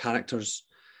about the characters.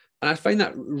 And I find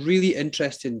that really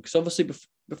interesting, because obviously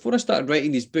before I started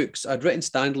writing these books, I'd written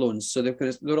standalones. So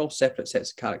they're all separate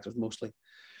sets of characters mostly.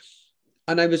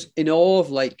 And I was in awe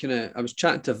of I was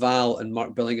chatting to Val and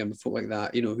Mark Billingham and folk like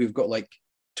that, who've got like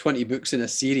 20 books in a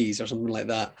series or something like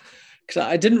that. Because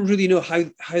I didn't really know how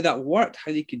that worked,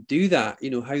 how they could do that,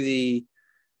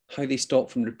 how they stop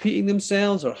from repeating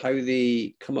themselves, or how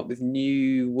they come up with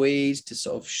new ways to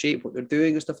sort of shape what they're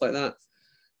doing and stuff like that.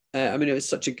 It was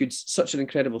such an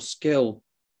incredible skill.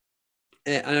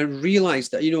 And I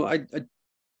realized that,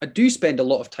 I do spend a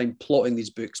lot of time plotting these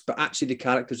books, but actually the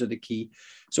characters are the key.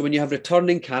 So when you have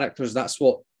returning characters, that's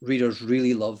what readers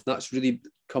really love. That's really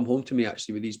come home to me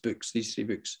actually with these books, these 3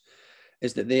 books,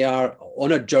 is that they are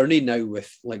on a journey now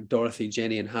with like Dorothy,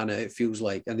 Jenny, and Hannah. It feels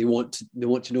like, and they want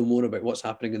to know more about what's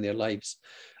happening in their lives.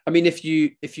 I mean, if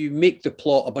you make the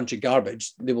plot a bunch of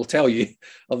garbage, they will tell you,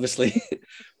 obviously.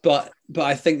 but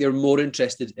I think they're more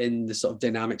interested in the sort of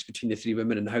dynamics between the 3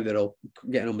 women and how they're all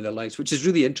getting on with their lives, which is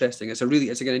really interesting. It's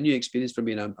again a new experience for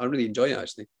me, and I really enjoy it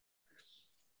actually.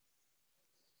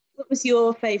 What was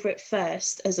your favourite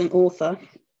first as an author?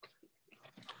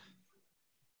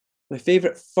 My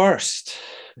favourite first.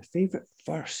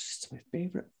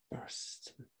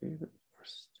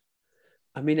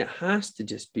 I mean, it has to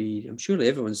just be, I'm sure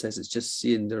everyone says it's just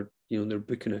seeing their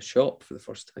book in a shop for the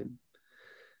first time.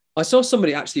 I saw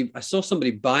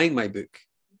somebody buying my book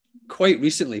quite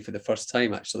recently for the first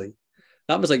time, actually.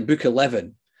 That was like book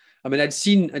 11. I mean, I'd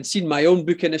seen my own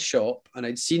book in a shop, and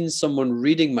I'd seen someone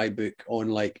reading my book on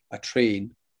like a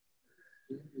train,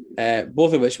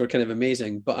 both of which were kind of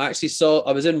amazing. But I actually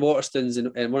I was in Waterstones,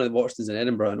 in one of the Waterstones in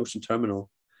Edinburgh, an Ocean Terminal,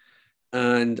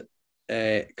 and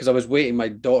because I was waiting, my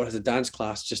daughter has a dance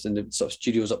class just in the sort of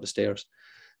studios up the stairs.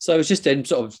 So I was just in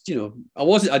sort of,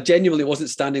 I genuinely wasn't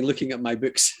standing looking at my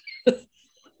books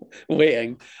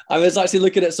waiting. I was actually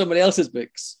looking at somebody else's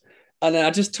books. And then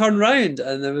I just turned around,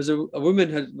 and there was a woman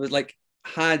who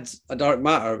had A Dark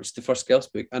Matter, which is the first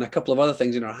Skells book, and a couple of other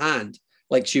things in her hand.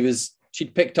 Like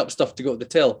she'd picked up stuff to go to the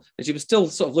till, and she was still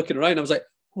sort of looking around. I was like,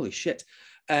 holy shit.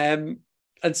 And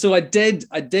so I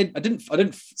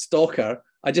didn't stalk her.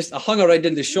 I hung around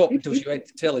in the shop until she went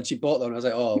to till, and she bought them. And I was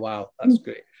like, oh wow, that's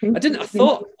great. I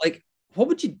thought, like, what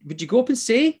would you go up and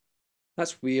say?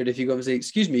 That's weird if you go up and say,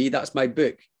 excuse me, that's my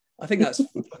book. I think that's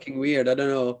fucking weird. I don't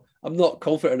know. I'm not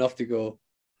confident enough to go,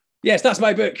 yes, that's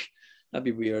my book. That'd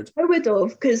be weird. I would have,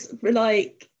 because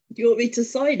like, do you want me to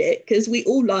sign it? Because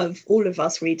all of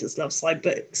us readers love signed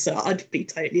books. So I'd be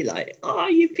totally like, oh,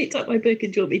 you picked up my book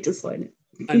and do you want me to sign it?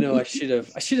 I know, I should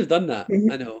have done that.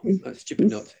 I know, that's stupid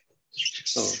not to.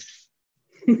 Oh.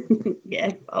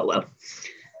 Yeah, oh well.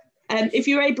 If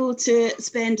you're able to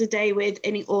spend a day with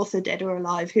any author, dead or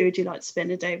alive, who would you like to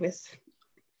spend a day with?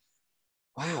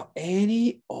 Wow,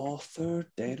 any author,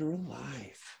 dead or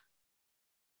alive?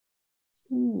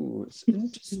 Ooh, it's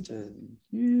interesting.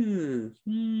 Yeah.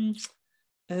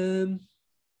 Who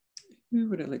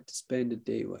would I like to spend a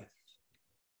day with?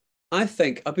 I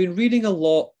think I've been reading a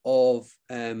lot of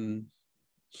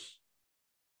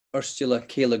Ursula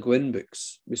K. Le Guin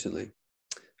books recently.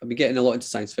 I've been getting a lot into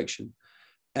science fiction.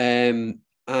 And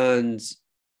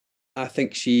I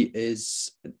think she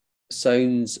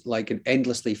sounds like an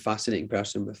endlessly fascinating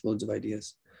person with loads of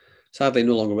ideas. Sadly,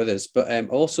 no longer with us. But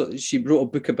also, she wrote a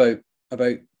book about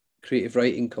creative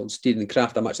writing called Steering the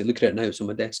Craft. I'm actually looking at it now. It's on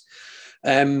my desk.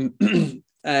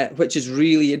 Which is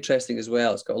really interesting as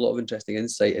well. It's got a lot of interesting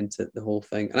insight into the whole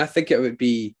thing. And I think it would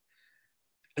be,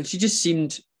 and she just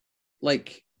seemed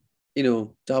like,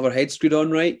 to have her head screwed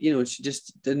on right. She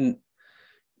just didn't,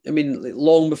 I mean,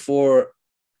 long before,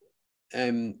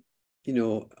 other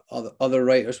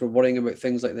writers were worrying about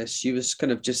things like this, she was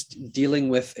kind of just dealing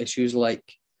with issues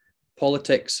like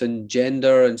politics and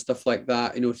gender and stuff like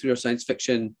that, through her science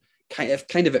fiction. Kind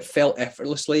of it felt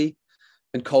effortlessly,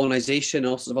 and colonization,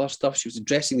 all sorts of other stuff. She was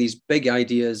addressing these big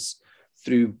ideas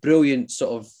through brilliant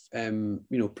sort of,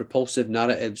 propulsive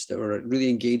narratives that were really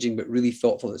engaging, but really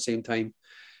thoughtful at the same time.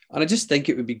 And I just think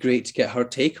it would be great to get her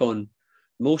take on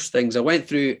most things. I went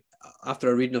through,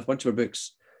 after reading a bunch of her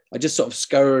books, I just sort of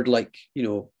scoured like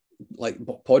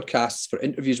podcasts for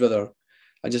interviews with her.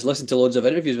 I just listened to loads of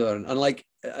interviews with her. And like,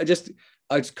 I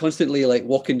was constantly like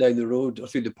walking down the road or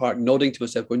through the park, nodding to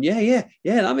myself, going, yeah,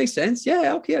 that makes sense.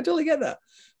 Yeah, okay, I totally get that.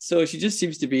 So she just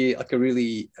seems to be like a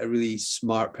really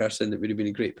smart person that would have been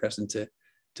a great person to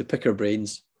pick her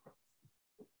brains.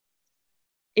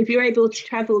 If you're able to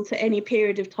travel to any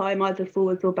period of time, either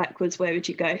forwards or backwards, where would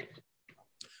you go?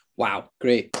 Wow,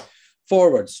 great.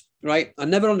 Forwards, right? I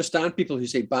never understand people who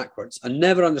say backwards. I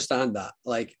never understand that.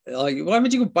 Like why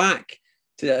would you go back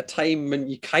to a time when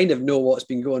you kind of know what's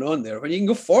been going on there, when you can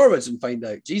go forwards and find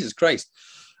out? Jesus Christ.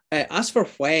 As for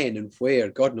when and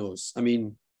where, God knows. I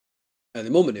mean, at the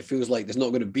moment, it feels like there's not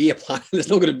going to be a planet. There's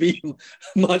not going to be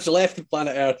much left of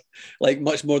planet Earth, like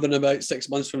much more than about 6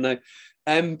 months from now.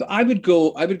 But I would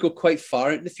go quite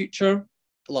far into the future.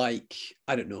 Like,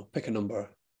 I don't know, pick a number.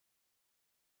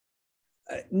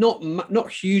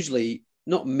 Not hugely,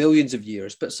 not millions of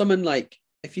years, but something like,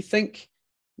 if you think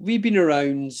we've been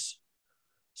around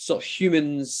sort of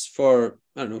humans for,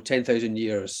 I don't know, 10,000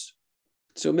 years.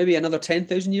 So maybe another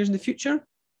 10,000 years in the future.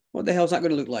 What the hell is that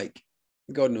going to look like?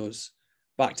 God knows,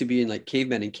 back to being like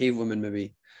cavemen and cavewomen,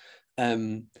 maybe.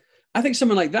 I think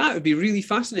someone like that would be really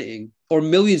fascinating, or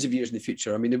millions of years in the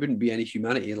future. I mean, there wouldn't be any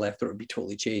humanity left, or it would be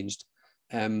totally changed.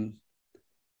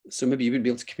 So maybe you wouldn't be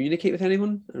able to communicate with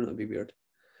anyone. I don't know, it'd be weird.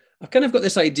 I've kind of got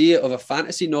this idea of a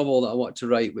fantasy novel that I want to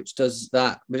write, which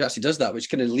actually does that, which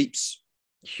kind of leaps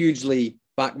hugely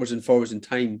backwards and forwards in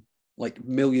time, like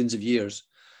millions of years,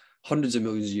 hundreds of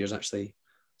millions of years, actually.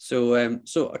 So,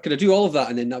 so I could do all of that,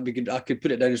 and then that'd be good. I could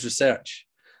put it down as research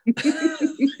for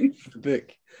the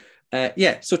book.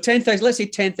 Yeah. So 10,000. Let's say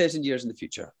 10,000 years in the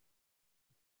future.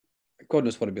 God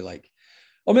knows what it'd be like.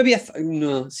 Or maybe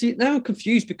no. See, now I'm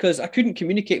confused because I couldn't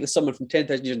communicate with someone from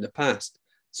 10,000 years in the past.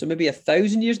 So maybe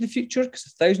 1,000 years in the future,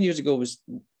 because 1,000 years ago was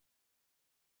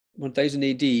 1000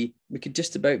 AD. We could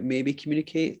just about maybe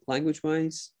communicate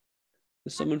language-wise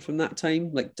with someone from that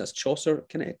time. Like that's Chaucer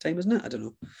kind of time, isn't it? I don't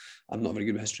know. I'm not very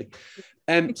good with history.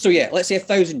 So yeah, let's say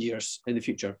 1,000 years in the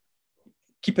future.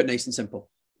 Keep it nice and simple.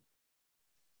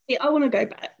 Yeah, I want to go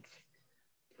back.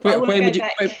 When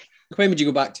would you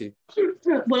go back to?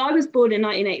 Well, I was born in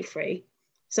 1983.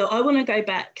 So I want to go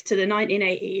back to the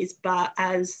 1980s, but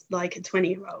as like a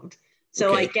 20-year-old.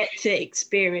 So okay. I get to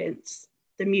experience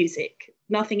the music,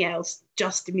 nothing else,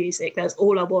 just the music. That's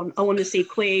all I want. I want to see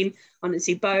Queen, I want to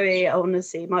see Bowie, I want to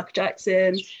see Michael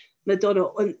Jackson, Madonna,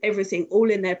 and everything, all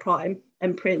in their prime,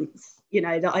 and Prince, you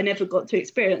know, that I never got to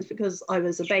experience because I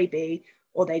was a baby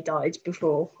or they died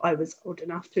before I was old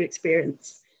enough to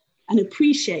experience and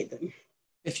appreciate them.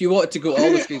 If you wanted to go to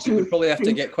all the things, you would probably have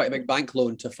to get quite a big bank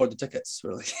loan to afford the tickets,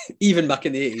 really, even back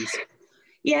in the 80s.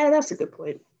 Yeah, that's a good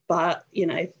point. But, you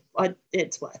know,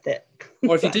 it's worth it.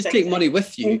 Or if you just take money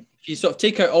with you, if you sort of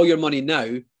take out all your money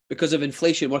now, because of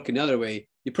inflation working the other way,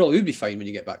 you probably would be fine when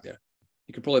you get back there.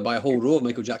 You could probably buy a whole row of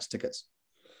Michael Jackson tickets.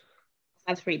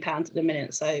 I have £3 at the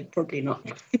minute, so probably not.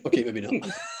 Okay, maybe not.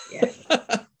 Yeah.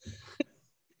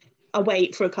 I'll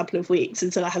wait for a couple of weeks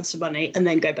until I have some money and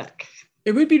then go back.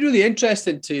 It would be really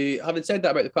interesting to, having said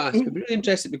that about the past, it would be really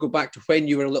interesting to go back to when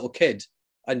you were a little kid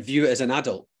and view it as an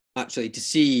adult, actually, to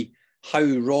see how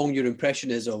wrong your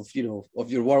impression is of, you know,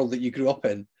 of your world that you grew up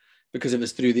in, because it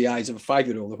was through the eyes of a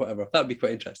 5-year-old or whatever. That would be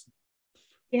quite interesting.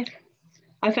 Yeah.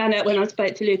 I found out when I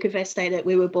spoke to Luca Veste that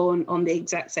we were born on the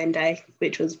exact same day,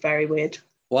 which was very weird.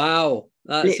 Wow,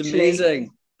 that's literally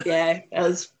amazing. Yeah, that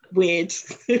was weird.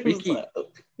 Was like,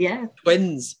 yeah.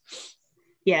 Twins.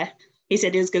 Yeah. He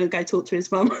said he was going to go talk to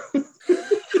his mum.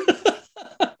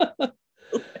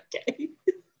 Okay.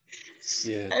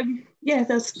 Yeah. Yeah,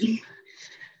 that's... who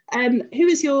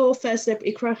was your first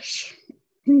celebrity crush?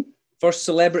 First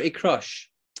celebrity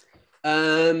crush?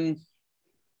 Probably,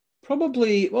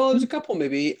 well, there was a couple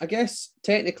maybe. I guess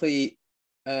technically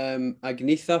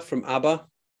Agnetha from ABBA.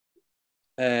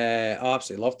 I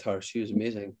absolutely loved her. She was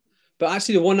amazing. But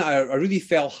actually the one that I really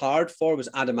fell hard for was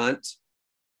Adam Ant.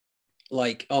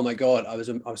 Like, oh my God, I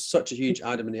was such a huge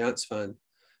Adam and the Ants fan.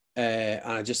 And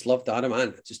I just loved Adam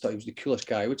Ant. I just thought he was the coolest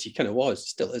guy, which he kind of was,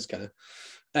 still is kind of.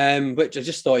 Which I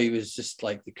just thought he was just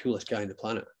like the coolest guy on the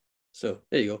planet. So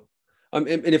there you go. And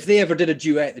if they ever did a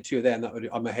duet, the two of them, that would,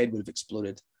 my head would have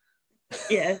exploded.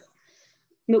 Yeah.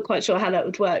 Not quite sure how that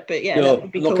would work, but yeah, no, that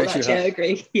would be cool. Actually, I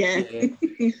agree. Yeah.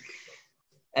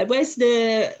 Where's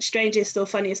the strangest or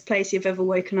funniest place you've ever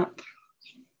woken up?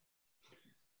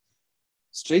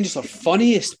 Strangest or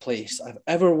funniest place I've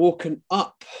ever woken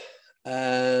up?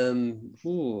 Good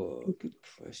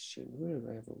question. Where have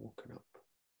I ever woken up?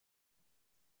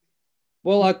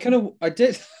 Well,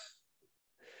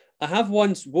 I have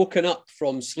once woken up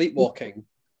from sleepwalking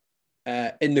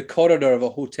in the corridor of a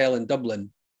hotel in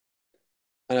Dublin,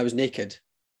 and I was naked,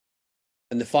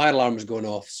 and the fire alarm was going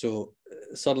off. So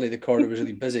suddenly the corridor was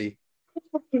really busy.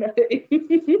 No.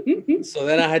 So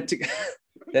then I had to.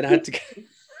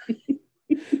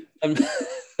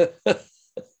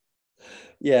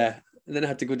 Yeah, and then I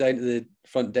had to go down to the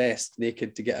front desk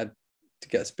naked to get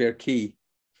a spare key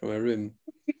from my room.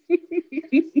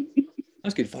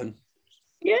 That's good fun.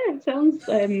 Yeah, it sounds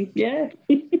yeah.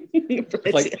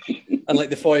 and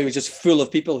like the foyer was just full of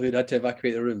people who'd had to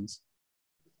evacuate their rooms.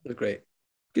 It was great.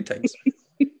 Good times.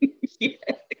 Yeah.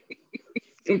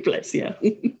 Bless you.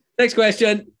 Next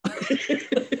question.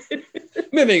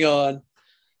 Moving on.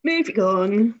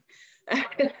 Do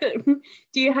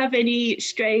you have any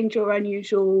strange or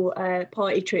unusual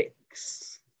party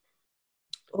tricks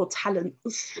or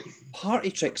talents? Party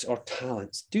tricks or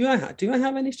talents? Do I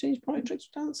have any strange party tricks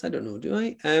or talents? I don't know. Do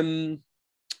I?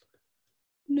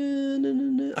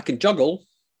 No. I can juggle.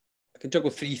 I can juggle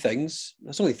 3 things.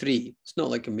 That's only 3. It's not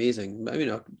like amazing. But I mean,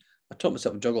 I taught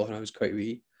myself to juggle when I was quite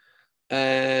wee.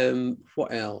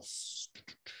 What else?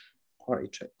 Party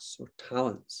tricks or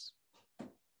talents?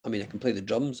 I mean, I can play the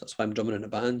drums. That's why I'm drumming in a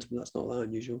band, but that's not that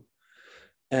unusual.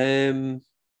 I can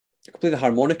play the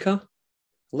harmonica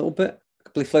a little bit. I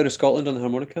can play Flower of Scotland on the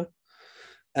harmonica.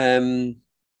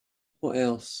 What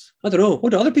else? I don't know.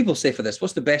 What do other people say for this?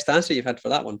 What's the best answer you've had for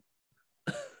that one?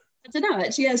 I don't know,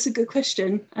 actually, that's a good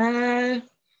question.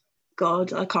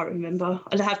 God, I can't remember.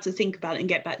 I'd have to think about it and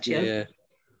get back to you. Yeah.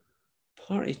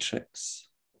 Party tricks.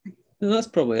 No, that's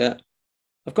probably it.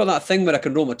 I've got that thing where I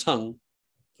can roll my tongue.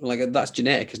 Like, that's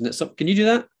genetic, isn't it? Can you do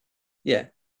that? Yeah.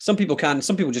 Some people can.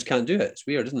 Some people just can't do it. It's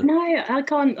weird, isn't it? No, I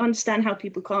can't understand how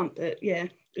people can't, but yeah.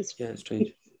 It's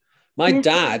strange. My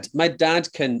dad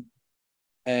can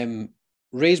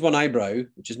raise one eyebrow,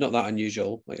 which is not that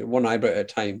unusual, like one eyebrow at a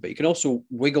time, but he can also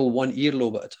wiggle one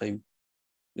earlobe at a time.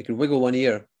 He can wiggle one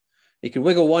ear. He can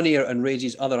wiggle one ear and raise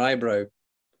his other eyebrow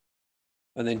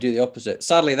and then do the opposite.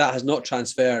 Sadly, that has not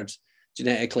transferred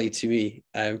genetically to me,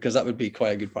 because that would be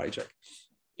quite a good party trick.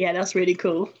 Yeah, that's really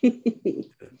cool.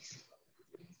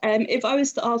 If I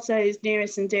was to ask those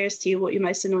nearest and dearest to you what your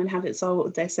most annoying habits are, what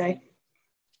would they say?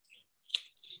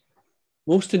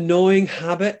 Most annoying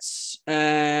habits?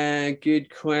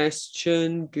 Good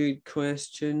question.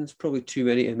 It's probably too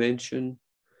many to mention.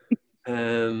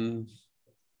 I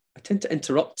tend to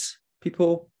interrupt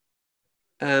people,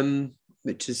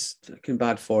 which is in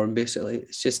bad form, basically.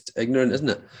 It's just ignorant, isn't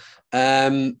it?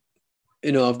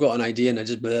 I've got an idea and I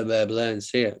just blah, blah, blah and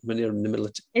say it when you're in the middle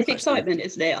of it. It's excitement,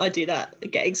 isn't it? I do that. I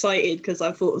get excited because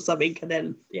I thought of something and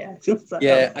then, yeah.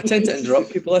 I tend to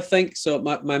interrupt people, I think. So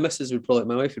my wife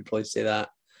would probably say that.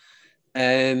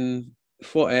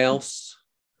 What else?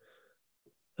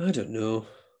 I don't know.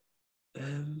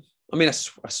 I mean, I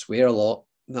swear a lot.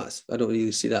 I don't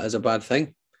really see that as a bad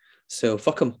thing. So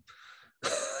fuck them.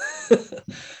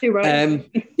 You're right.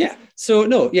 So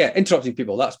no, interrupting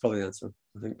people. That's probably the answer,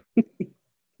 I think.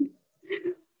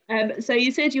 So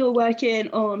you said you're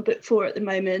working on book 4 at the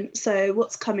moment. So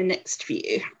what's coming next for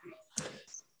you?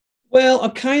 Well,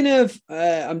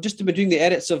 I'm just doing the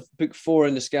edits of book 4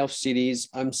 in the Skelf series.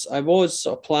 I was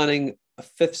sort of planning a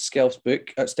 5th Skelf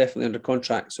book. That's definitely under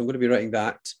contract, so I'm going to be writing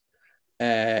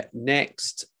that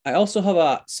next. I also have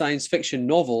a science fiction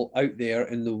novel out there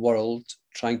in the world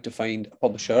trying to find a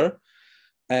publisher.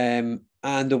 And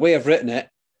the way I've written it,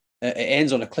 it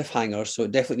ends on a cliffhanger, so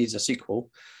it definitely needs a sequel.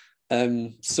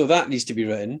 So that needs to be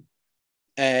written.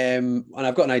 And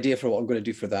I've got an idea for what I'm going to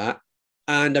do for that.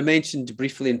 And I mentioned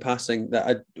briefly in passing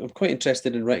that I'm quite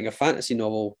interested in writing a fantasy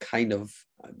novel, kind of.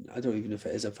 I don't even know if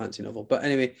it is a fantasy novel, but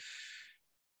anyway,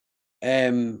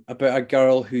 about a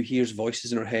girl who hears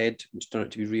voices in her head, which turn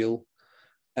out to be real,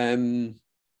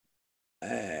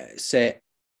 set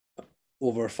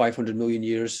over 500 million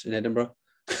years in Edinburgh,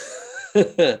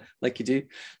 like you do.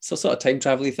 So sort of time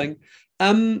travel-y thing.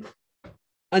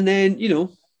 And then,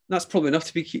 that's probably enough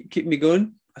to be keeping me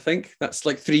going. I think that's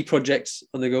like 3 projects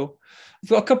on the go.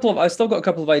 I've still got a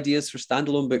couple of ideas for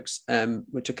standalone books,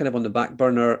 which are kind of on the back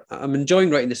burner. I'm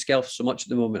enjoying writing the Skelf so much at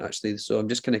the moment, actually. So I'm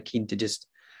just kind of keen to just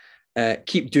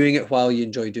keep doing it while you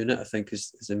enjoy doing it, I think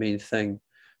is the main thing.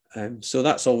 So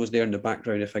that's always there in the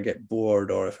background if I get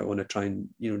bored or if I want to try and,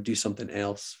 do something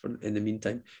else in the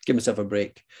meantime, give myself a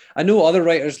break. I know other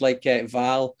writers like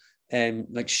Val,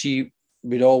 like she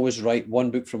would always write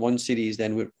one book from one series,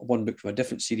 then one book from a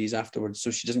different series afterwards. So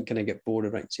she doesn't kind of get bored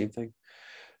of writing the same thing.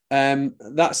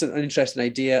 That's an interesting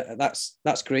idea.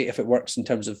 That's great if it works in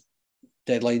terms of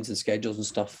deadlines and schedules and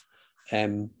stuff.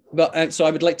 But so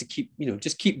I would like to keep,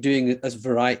 just keep doing as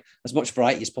much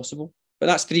variety as possible. But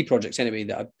that's 3 projects anyway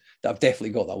that I've definitely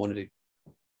got that I want to do.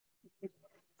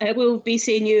 We'll be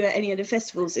seeing you at any of the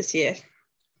festivals this year.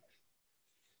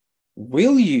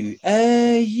 Will you?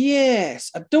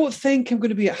 Yes. I don't think I'm going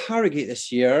to be at Harrogate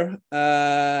this year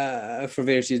for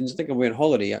various reasons. I think I'm away on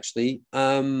holiday, actually.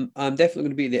 I'm definitely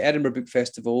going to be at the Edinburgh Book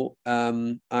Festival.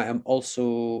 I am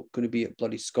also going to be at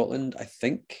Bloody Scotland, I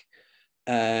think.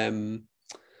 And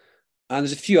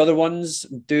there's a few other ones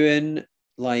doing,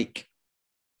 like,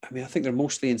 I think they're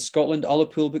mostly in Scotland.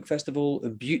 Ullapool Book Festival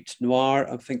and Butte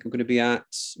Noir, I think I'm going to be at,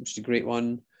 which is a great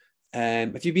one.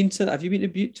 Have you been to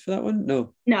Butte for that one?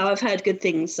 No, I've heard good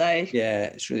things. So yeah,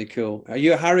 it's really cool. Are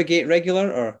you a Harrogate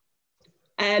regular or?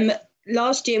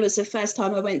 Last year was the first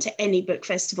time I went to any book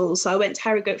festival. So I went to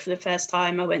Harrogate for the first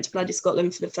time. I went to Bloody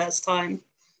Scotland for the first time.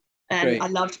 I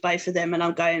loved both of them, and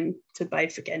I'm going to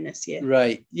both again this year.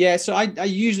 Right. Yeah. So I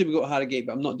usually would go to Harrogate,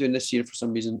 but I'm not doing this year for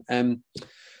some reason.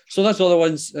 So that's the other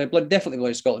ones. Definitely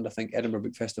Bloody Scotland, I think, Edinburgh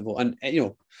Book Festival. And,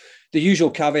 the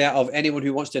usual caveat of anyone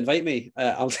who wants to invite me,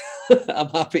 I'm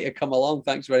happy to come along.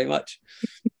 Thanks very much.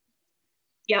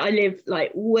 Yeah, I live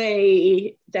like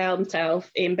way down south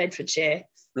in Bedfordshire.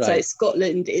 So Right.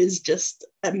 Scotland is just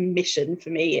a mission for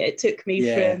me. It took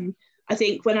me from, I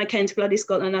think when I came to bloody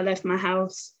Scotland, I left my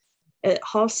house at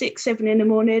 6:30, 7 in the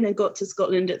morning and got to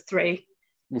Scotland at 3.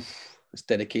 Oof, it's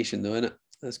dedication though, isn't it?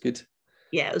 That's good.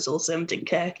 Yeah, it was awesome. Didn't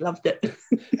care. Loved it.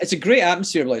 It's a great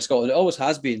atmosphere like Scotland. It always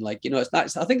has been. Like, you know,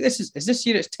 it's I think this is this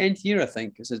year its 10th year, I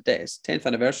think. It's its 10th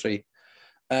anniversary.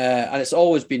 And it's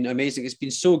always been amazing. It's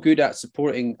been so good at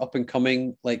supporting up and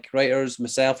coming like writers,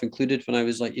 myself included, when I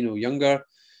was like, you know, younger.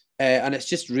 And it's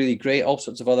just really great. All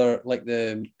sorts of other like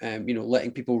the you know,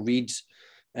 letting people read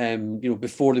you know,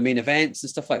 before the main events and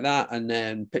stuff like that, and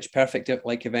then pitch perfect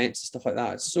like events and stuff like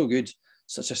that. It's so good.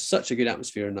 Such a good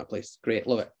atmosphere in that place. Great,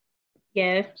 love it.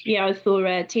 Yeah, I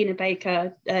saw Tina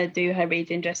Baker do her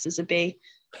reading dressed as a bee.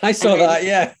 I saw that,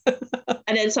 yeah.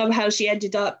 And then somehow she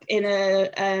ended up in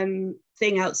a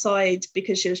thing outside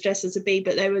because she was dressed as a bee,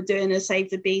 but they were doing a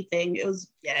Save the Bee thing. It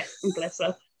was, yeah, bless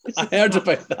her. I heard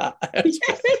about that.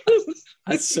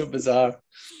 That's so bizarre.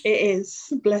 It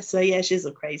is, bless her. Yeah, she's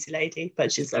a crazy lady,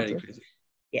 but she's lovely. Crazy.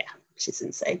 Yeah, she's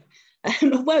insane.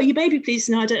 Well, you may be pleased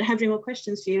to know I don't have any more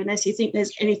questions for you, unless you think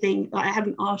there's anything that I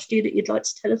haven't asked you that you'd like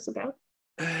to tell us about.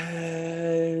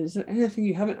 Is there anything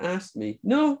you haven't asked me?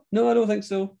 No, I don't think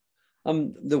so.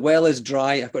 The well is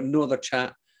dry. I've got no other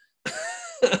chat.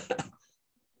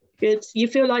 Good. You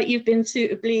feel like you've been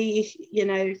suitably, you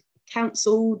know,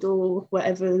 counselled, or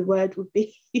whatever the word would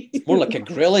be. It's more like a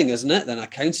grilling, isn't it, than a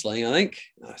counselling, I think.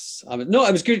 No,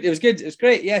 it was good. It was good. It was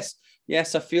great. Yes,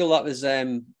 I feel that was,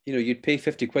 you know, you'd pay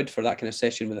 50 quid for that kind of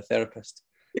session with a therapist.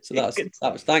 So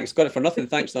that was thanks. Got it for nothing.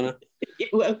 Thanks, Donna. You're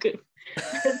welcome.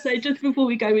 So just before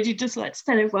we go, would you just like to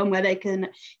tell everyone where they can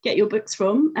get your books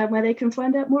from and where they can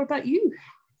find out more about you?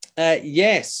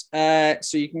 Yes.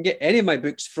 So you can get any of my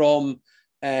books from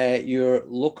your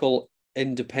local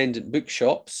independent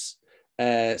bookshops.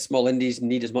 Small indies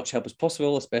need as much help as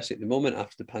possible, especially at the moment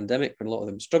after the pandemic when a lot of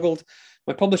them struggled.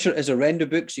 My publisher is Orendo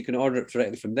Books. You can order it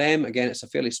directly from them. Again, it's a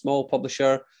fairly small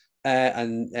publisher,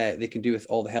 and they can do with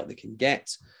all the help they can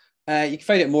get. You can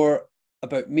find out more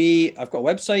about me. I've got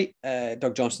a website,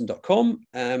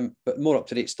 dougjohnston.com, but more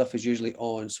up-to-date stuff is usually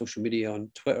on social media, on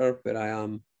Twitter, where I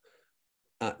am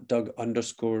at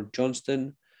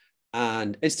Doug_Johnston,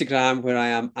 and Instagram, where I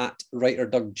am at writer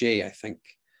Doug J, I think.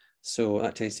 So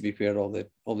that tends to be where all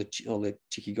the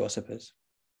cheeky gossip is.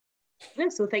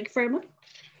 Yes, well, thank you very much.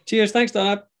 Cheers. Thanks,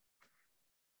 Donna.